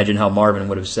just imagine how Marvin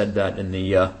would have said that in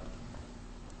the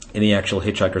actual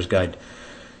Hitchhiker's Guide.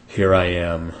 Here I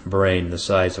am, brain the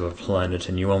size of a planet,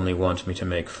 and you only want me to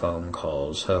make phone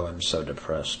calls. Oh, I'm so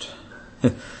depressed.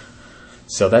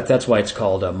 So that's why it's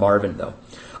called Marvin, though.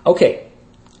 Okay,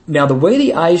 now the way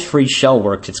the Eyes-Free Shell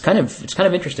works, it's kind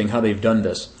of interesting how they've done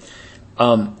this.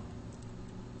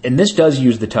 And this does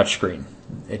use the touchscreen.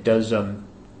 It does kind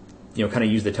of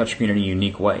use the touchscreen in a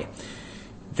unique way.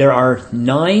 There are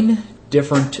 9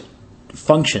 different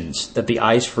functions that the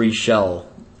Eyes-Free Shell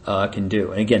can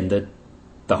do. And again,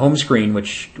 the home screen,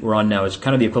 which we're on now, is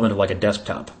kind of the equivalent of like a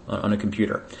desktop on a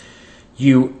computer.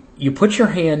 You put your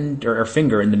hand or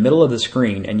finger in the middle of the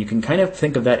screen, and you can kind of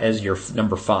think of that as your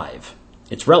number 5.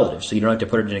 It's relative, so you don't have to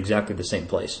put it in exactly the same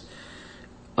place.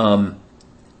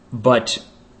 But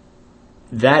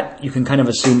that you can kind of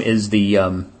assume is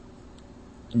the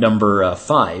number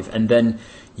 5, and then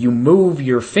you move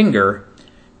your finger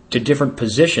to different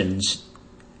positions,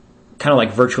 kind of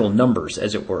like virtual numbers,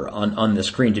 as it were, on the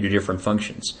screen to do different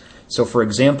functions. So, for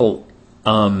example,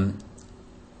 the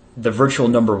virtual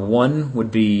number 1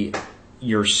 would be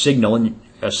your signal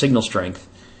strength.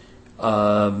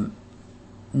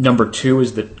 Number 2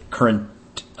 is the current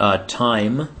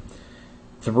time.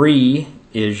 3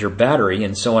 is your battery,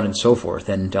 and so on and so forth.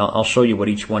 And I'll show you what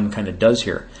each one kind of does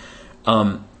here.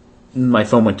 My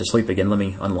phone went to sleep again. Let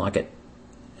me unlock it.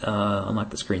 Unlock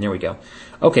the screen. There we go.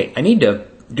 Okay, I need to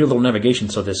do a little navigation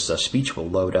so this speech will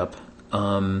load up.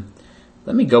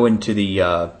 Let me go into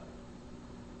the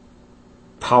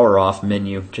power off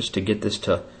menu just to get this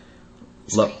to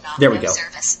load. There we go.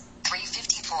 Service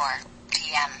 3:54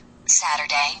 p.m.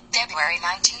 Saturday, February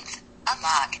 19th.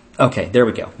 Unlock. Okay, there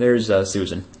we go. There's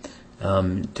Susan.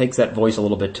 Takes that voice a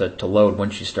little bit to load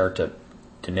once you start to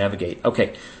navigate.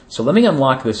 Okay, so let me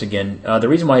unlock this again. The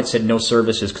reason why it said no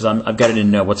service is because I've got it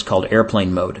in what's called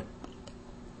airplane mode.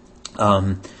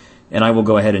 And I will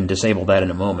go ahead and disable that in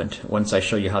a moment once I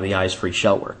show you how the Eyes-Free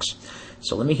Shell works.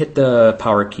 So let me hit the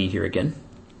power key here again.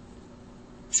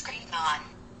 Screen on.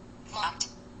 Locked.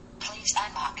 Please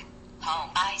unlock. Home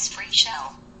Eyes-Free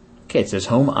Shell. Okay, it says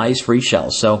Home Eyes-Free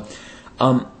Shell. So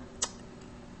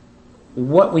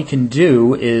what we can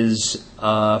do is,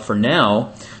 for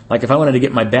now, like if I wanted to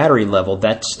get my battery level,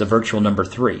 that's the virtual number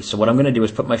 3. So what I'm going to do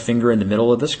is put my finger in the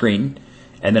middle of the screen,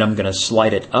 and then I'm going to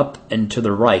slide it up and to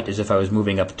the right as if I was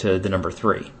moving up to the number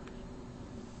 3.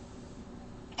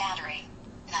 Battery,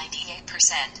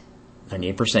 98%.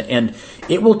 98%. And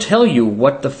it will tell you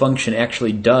what the function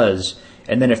actually does,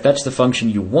 and then if that's the function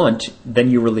you want, then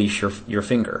you release your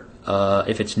finger.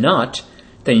 If it's not,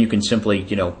 then you can simply,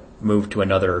 move to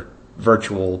another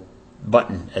virtual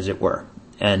button, as it were.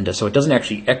 And so it doesn't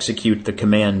actually execute the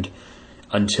command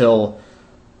until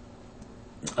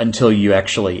you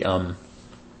actually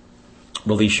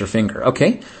release your finger.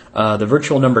 Okay, the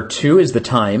virtual number 2 is the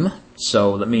time.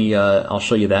 So let me, I'll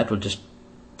show you that. We'll just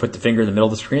put the finger in the middle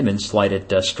of the screen and then slide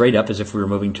it straight up as if we were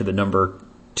moving to the number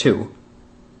 2.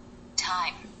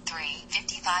 Time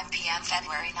 3:55 p.m.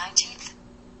 February 19th.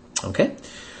 Okay.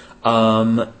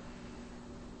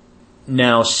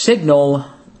 Now signal,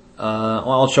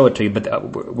 well, I'll show it to you, but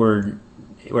we're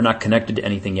not connected to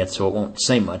anything yet, so it won't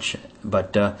say much.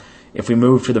 But if we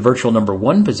move to the virtual number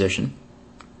 1 position,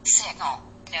 Signal.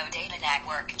 No data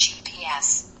network.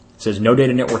 GPS. it says no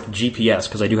data network GPS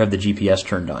because I do have the GPS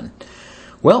turned on.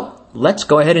 Well, let's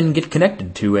go ahead and get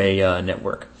connected to a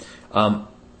network.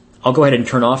 I'll go ahead and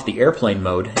turn off the airplane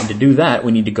mode, and to do that,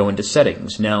 we need to go into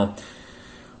settings. Now,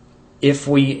 if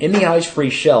we, in the Eyes Free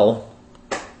shell,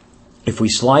 if we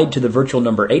slide to the virtual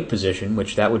number 8 position,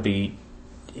 which that would be,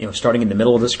 starting in the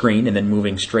middle of the screen and then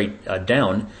moving straight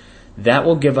down, that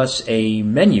will give us a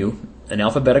menu, an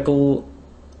alphabetical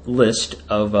list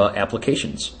of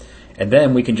applications. And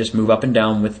then we can just move up and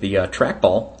down with the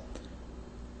trackball,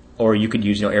 or you could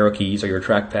use arrow keys or your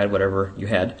trackpad, whatever you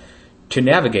had, to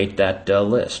navigate that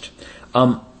list.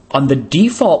 On the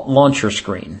default launcher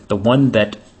screen, the one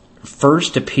that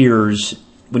first appears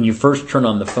when you first turn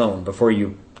on the phone, before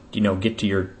you get to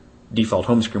your default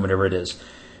home screen, whatever it is,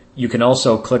 you can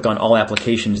also click on all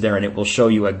applications there, and it will show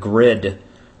you a grid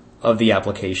of the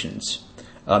applications.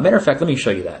 Matter of fact, let me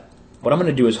show you that. What I'm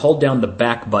going to do is hold down the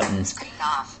back button. Screen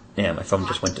off. Yeah, my phone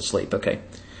just went to sleep. Okay.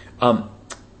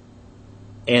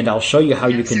 And I'll show you how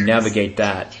you can navigate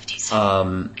that.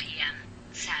 PM.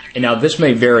 Saturday. And now this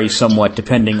may vary somewhat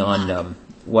depending on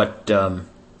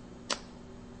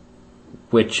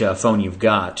which phone you've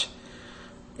got.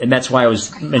 And that's why I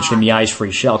was mentioning the Eyes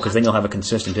Free shell, because then you'll have a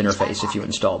consistent interface if you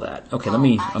install that. Okay, let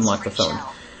me unlock the phone.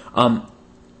 I'm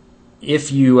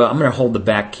going to hold the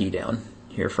back key down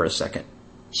here for a second.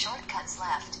 Shortcuts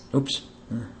left. Oops,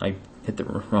 I hit the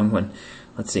wrong one.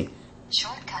 Let's see.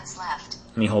 Shortcuts left.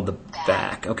 Let me hold the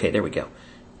back. Okay, there we go.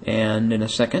 And in a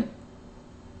second.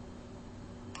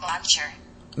 Launcher.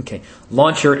 Okay,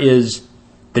 launcher is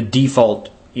the default,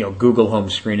 Google home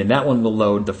screen, and that one will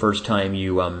load the first time when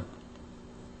you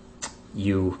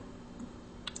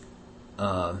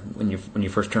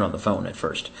first turn on the phone at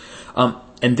first.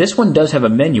 And this one does have a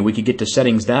menu. We could get to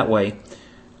settings that way.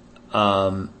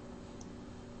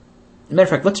 Matter of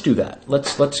fact, let's do that.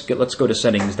 Let's go to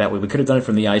settings that way. We could have done it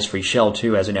from the Eyes Free shell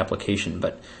too as an application,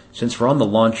 but since we're on the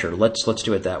launcher, let's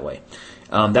do it that way.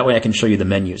 That way I can show you the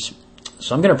menus.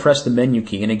 So I'm going to press the menu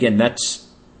key, and again, that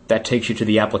takes you to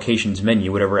the applications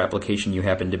menu, whatever application you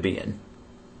happen to be in.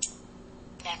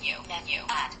 Menu.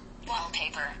 Add.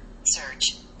 Wallpaper.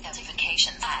 Search.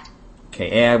 Notifications. Add.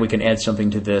 Okay, we can add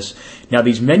something to this. Now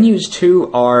these menus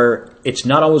too it's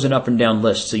not always an up and down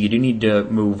list, so you do need to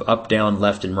move up, down,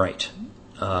 left, and right,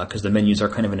 because the menus are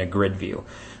kind of in a grid view.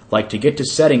 Like to get to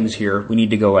settings here, we need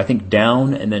to go, I think,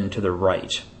 down and then to the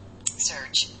right.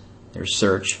 Search. There's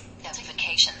search.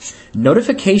 Notifications.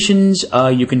 Notifications,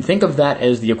 you can think of that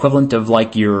as the equivalent of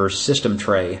like your system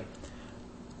tray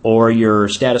or your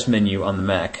status menu on the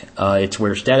Mac. It's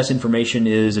where status information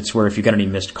is. It's where if you've got any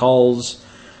missed calls.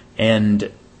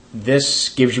 And this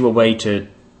gives you a way to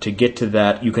get to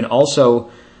that. You can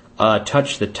also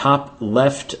touch the top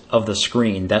left of the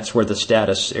screen. That's where the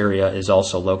status area is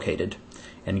also located,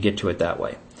 and get to it that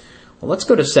way. Well, let's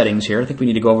go to settings here. I think we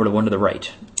need to go over to one to the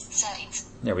right. Settings.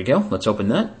 There we go. Let's open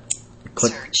that.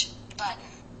 Click. Search. Button.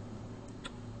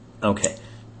 Okay.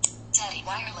 Setting.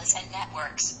 Wireless and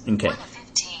networks. Okay. 1 of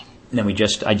 15. Then I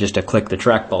just click the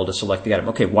trackball to select the item.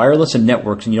 Okay, wireless and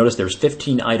networks, and you notice there's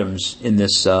 15 items in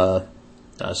this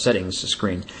settings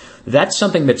screen. That's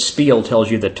something that Spiel tells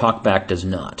you that TalkBack does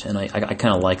not, and I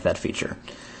kind of like that feature.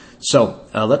 So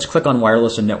let's click on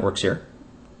wireless and networks here.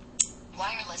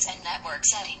 Wireless and network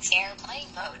settings. Airplane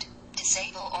mode.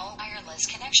 Disable all wireless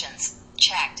connections.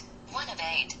 Checked. 1 of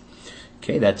 8.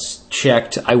 Okay, that's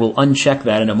checked. I will uncheck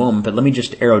that in a moment, but let me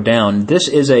just arrow down. This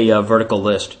is a vertical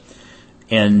list.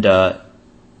 And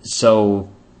so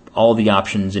all the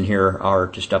options in here are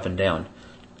just up and down.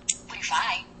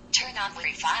 Wi-Fi. Turn on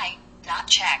Wi-Fi. Not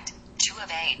checked. 2 of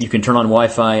 8. You can turn on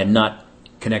Wi-Fi and not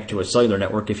connect to a cellular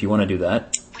network if you want to do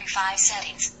that. Wi-Fi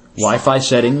settings. Wi-Fi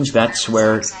settings, that's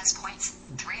where Access points.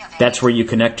 3 of 8. that's where you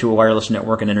connect to a wireless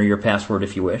network and enter your password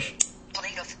if you wish.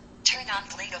 Bluetooth. Turn on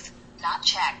Bluetooth. Not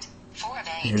checked. 4 of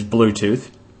 8. Here's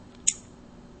Bluetooth.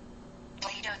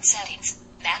 Bluetooth settings.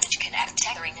 Manage connect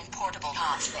tethering and portable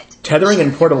hotspot. Tethering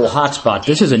and portable hotspot.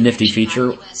 This is a nifty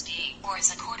feature. USB or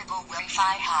is a portable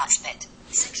Wi-Fi hotspot.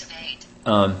 6 of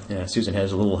 8. Yeah, Susan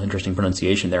has a little interesting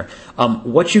pronunciation there.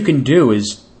 What you can do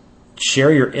is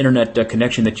share your internet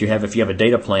connection that you have if you have a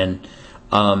data plan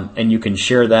and you can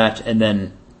share that and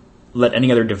then let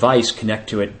any other device connect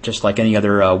to it just like any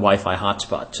other Wi-Fi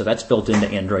hotspot. So that's built into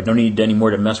Android. No need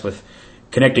anymore to mess with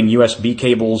connecting USB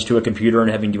cables to a computer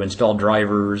and having to install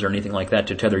drivers or anything like that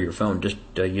to tether your phone. Just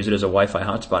use it as a Wi-Fi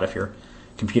hotspot if your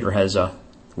computer has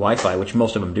Wi-Fi, which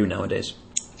most of them do nowadays.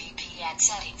 VPN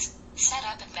settings. Set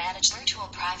up and manage virtual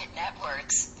private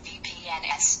networks.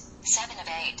 VPNs. 7 of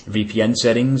 8. VPN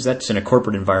settings, that's in a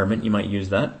corporate environment. You might use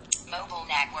that. Mobile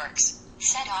networks.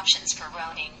 Set options for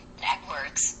roaming.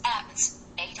 Networks. Apps.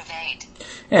 8 of 8.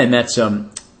 And that's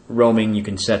roaming. You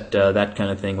can set that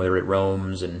kind of thing, whether it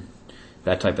roams and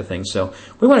that type of thing. So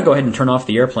we want to go ahead and turn off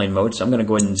the airplane mode. So I'm going to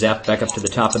go ahead and zap back up to the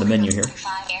top of the menu here.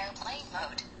 Airplane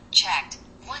mode. Checked.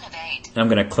 1 of 8. And I'm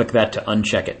going to click that to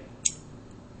uncheck it.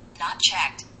 Not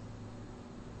checked.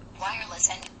 Wireless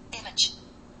and image.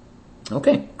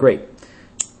 Okay, great.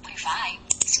 Wi-Fi.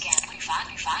 Scan.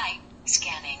 Wi-Fi.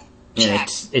 Scanning. And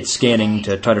Checked. it's scanning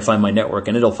to try to find my network,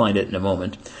 and it'll find it in a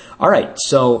moment. All right,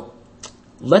 so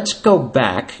let's go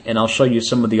back, and I'll show you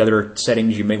some of the other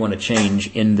settings you may want to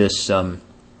change in this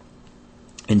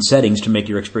in settings to make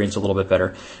your experience a little bit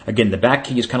better. Again, the back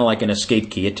key is kind of like an escape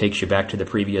key. It takes you back to the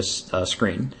previous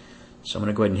screen. So I'm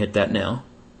going to go ahead and hit that now.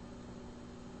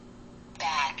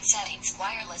 Back settings.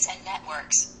 Wireless and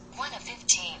networks. 1 of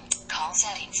 15. Call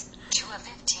settings. 2 of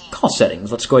 15. Call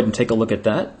settings. Let's go ahead and take a look at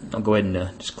that. I'll go ahead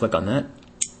and just click on that.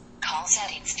 Call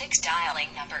settings. Fixed dialing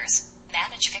numbers.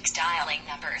 Manage fixed dialing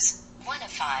numbers. 1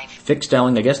 of 5. Fixed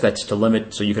dialing, I guess that's to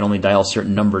limit so you can only dial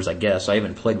certain numbers, I guess. I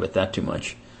haven't played with that too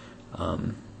much.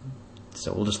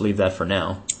 So we'll just leave that for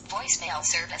now. Voicemail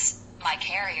service. My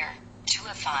carrier. 2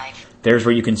 of 5. There's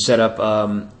where you can set up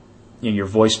your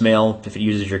voicemail, if it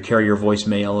uses your carrier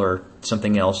voicemail or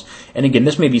something else. And again,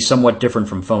 this may be somewhat different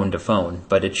from phone to phone,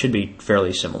 but it should be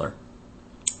fairly similar.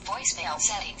 Voicemail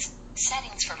settings.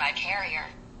 Settings for my carrier.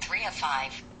 3 of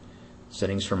 5.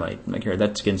 Settings for my carrier.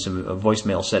 That's, again, some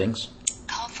voicemail settings.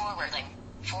 Call forwarding.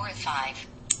 4 of 5.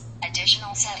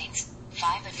 Additional settings.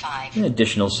 5 of 5. And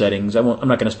additional settings. I'm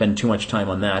not going to spend too much time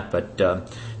on that, but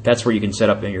that's where you can set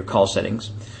up your call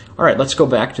settings. All right, let's go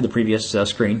back to the previous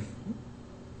screen.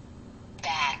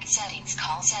 Back settings.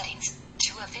 Call settings.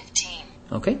 2 of 15.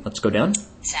 Okay, let's go down.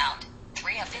 Sound.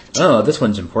 3 of 15. Oh, this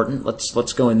one's important.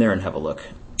 Let's go in there and have a look.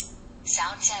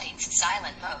 Sound settings.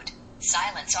 Silent mode.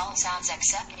 Silence all sounds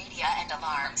except media and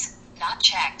alarms. Not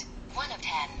checked. 1 of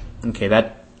 10. Okay,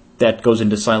 that goes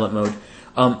into silent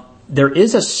mode. There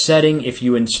is a setting if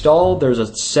you install. There's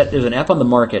an app on the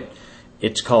market.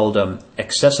 It's called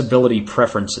Accessibility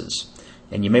Preferences,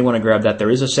 and you may want to grab that. There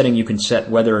is a setting you can set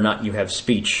whether or not you have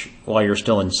speech while you're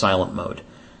still in silent mode,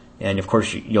 and of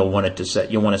course you'll want to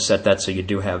set that so you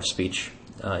do have speech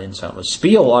in silent mode.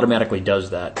 Spiel automatically does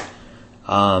that,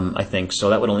 I think. So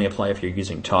that would only apply if you're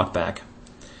using TalkBack.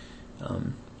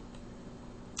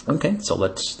 Okay, so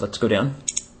let's go down.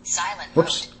 Silent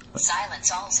Whoops. mode. Silence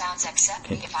all sounds except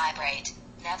Okay. me vibrate.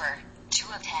 Never. 2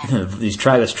 of 10. This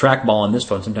trackball on this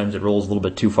phone, sometimes it rolls a little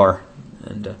bit too far,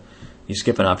 and you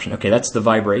skip an option. Okay, that's the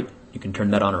vibrate. You can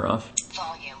turn that on or off.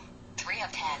 Volume. 3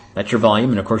 of 10. That's your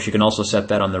volume, and of course you can also set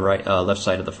that on the left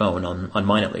side of the phone, on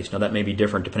mine at least. Now that may be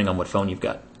different depending on what phone you've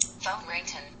got. Phone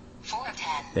ringtone. 4 of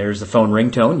 10. There's the phone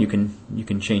ringtone. You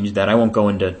can change that. I won't go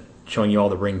into showing you all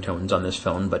the ringtones on this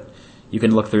phone, but you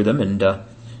can look through them and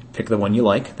pick the one you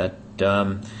like.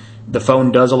 The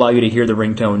phone does allow you to hear the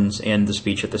ringtones and the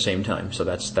speech at the same time, so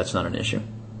that's not an issue.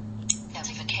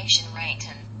 Notification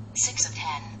ringtone. 6 of 10.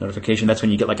 Notification, that's when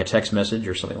you get like a text message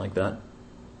or something like that.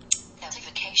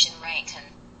 Notification ringtone.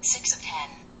 6 of 10.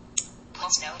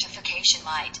 Pulse notification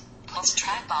light. Pulse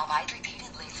trackball light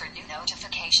repeatedly for new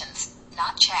notifications.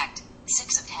 Not checked.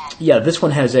 6 of 10. Yeah, this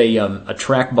one has a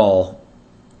trackball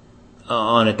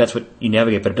on it. That's what you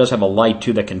navigate, but it does have a light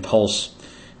too that can pulse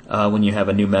when you have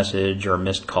a new message or a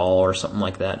missed call or something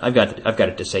like that. I've got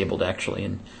it disabled actually,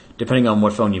 and depending on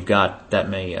what phone you've got, that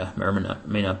may or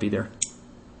may not be there.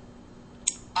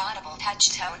 Audible touch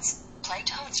tones. Play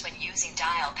tones when using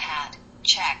dial pad.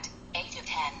 Checked. 8 of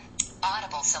 10.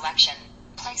 Audible selection.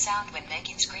 Play sound when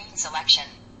making screen selection.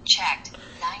 Checked.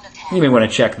 9 of 10. You may want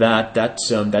to check that.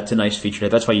 That's a nice feature.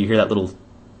 That's why you hear that little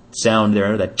sound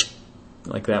there, that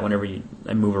like that whenever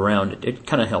I move around. It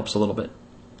kind of helps a little bit.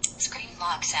 Screen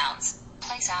lock sounds.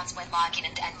 Play sounds when locking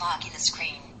and unlocking the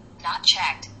screen. Not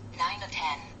checked. 9 of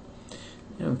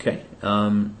 10. Okay.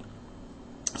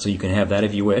 So you can have that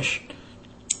if you wish.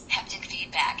 Haptic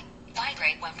feedback.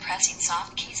 Vibrate when pressing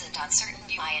soft keys and on certain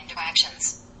UI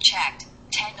interactions. Checked.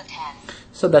 10 of 10.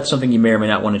 So that's something you may or may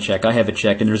not want to check. I have it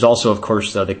checked. And there's also, of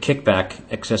course, the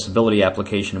Kickback accessibility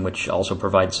application, which also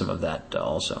provides some of that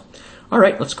also. All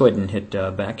right, let's go ahead and hit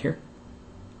back here.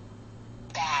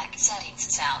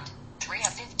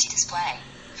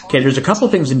 Okay, there's a couple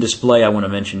things in display I want to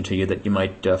mention to you that you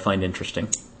might find interesting.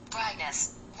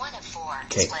 Brightness, 1 of 4.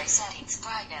 Okay. Display settings,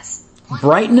 brightness. 1 of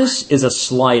Brightness is a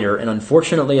slider, and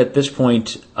unfortunately at this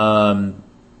point, and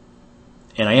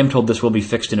I am told this will be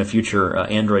fixed in a future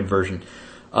Android version,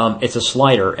 it's a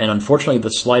slider, and unfortunately the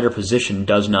slider position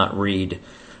does not read.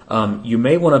 You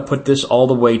may want to put this all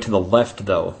the way to the left,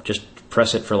 though. Just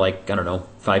press it for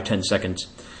 5-10 seconds,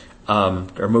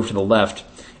 or move to the left,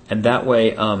 and that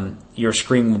way your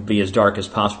screen will be as dark as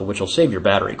possible, which will save your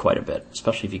battery quite a bit,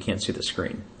 especially if you can't see the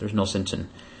screen. There's no sense in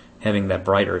having that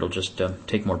brighter. It'll just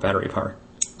take more battery power.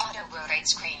 Auto rotate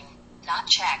screen, not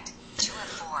checked. 2 of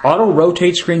 4. Auto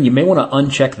rotate screen, you may want to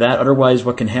uncheck that. Otherwise,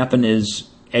 what can happen is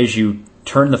as you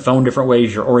turn the phone different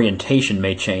ways, your orientation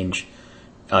may change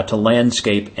to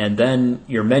landscape, and then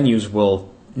your menus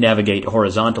will navigate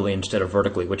horizontally instead of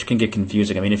vertically, which can get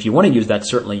confusing. I mean, if you want to use that,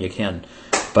 certainly you can,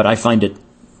 but I find it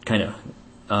kind of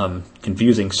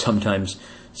confusing sometimes.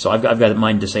 So I've got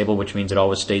mine disabled, which means it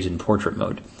always stays in portrait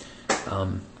mode.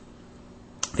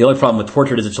 The only problem with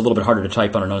portrait is it's a little bit harder to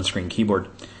type on an on-screen keyboard,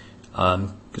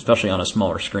 especially on a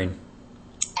smaller screen.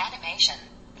 Animation,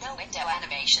 no window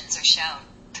animations are shown.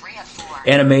 3 of 4.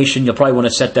 Animation, you'll probably want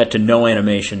to set that to no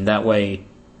animation. That way,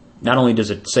 not only does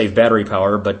it save battery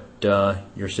power, but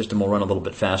your system will run a little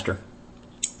bit faster.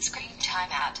 Screen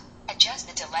timeout,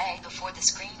 adjustment delay before the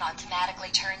screen automatically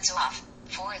turns off.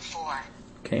 4 of 4.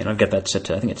 Okay, and I've got that set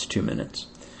to, I think it's 2 minutes.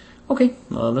 Okay,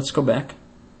 let's go back.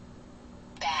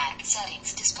 Back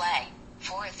settings display.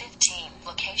 4 of 15.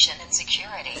 Location and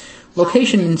security.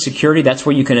 Location and security, that's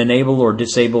where you can enable or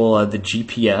disable the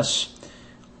GPS,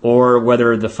 or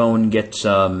whether the phone gets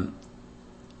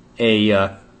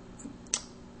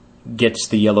gets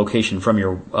the location from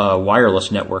your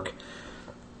wireless network.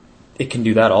 It can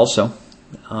do that also.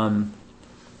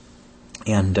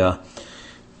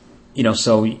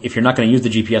 So if you're not going to use the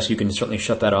GPS, you can certainly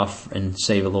shut that off and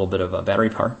save a little bit of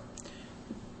battery power.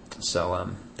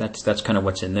 So that's kind of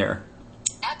what's in there.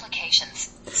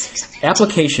 Applications. 6 of 15.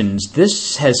 Applications.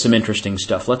 This has some interesting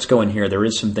stuff. Let's go in here. There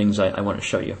is some things I want to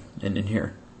show you in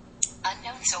here.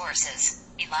 Unknown sources.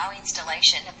 Allow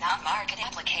installation of non-market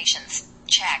applications.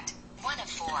 Checked. 1 of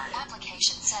 4.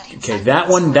 Application settings. Okay, that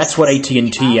one, that's what AT&T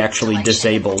Allow actually installation of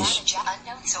disables. manage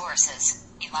unknown sources.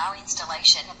 Allow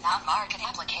installation of non-market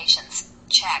applications.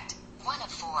 Checked. 1 of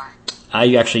 4.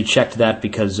 I actually checked that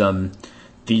because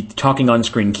the talking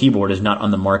on-screen keyboard is not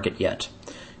on the market yet.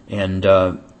 And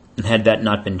had that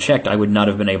not been checked, I would not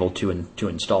have been able to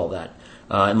install that.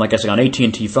 And like I said, on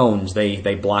AT&T phones,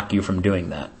 they block you from doing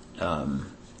that.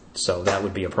 So that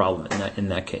would be a problem in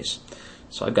that case.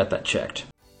 So I've got that checked.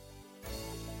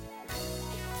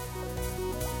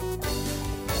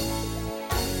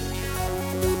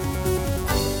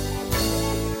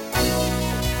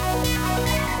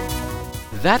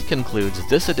 That concludes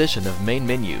this edition of Main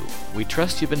Menu. We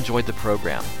trust you've enjoyed the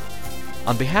program.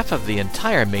 On behalf of the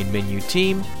entire Main Menu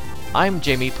team, I'm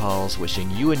Jamie Pauls, wishing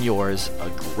you and yours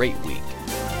a great week.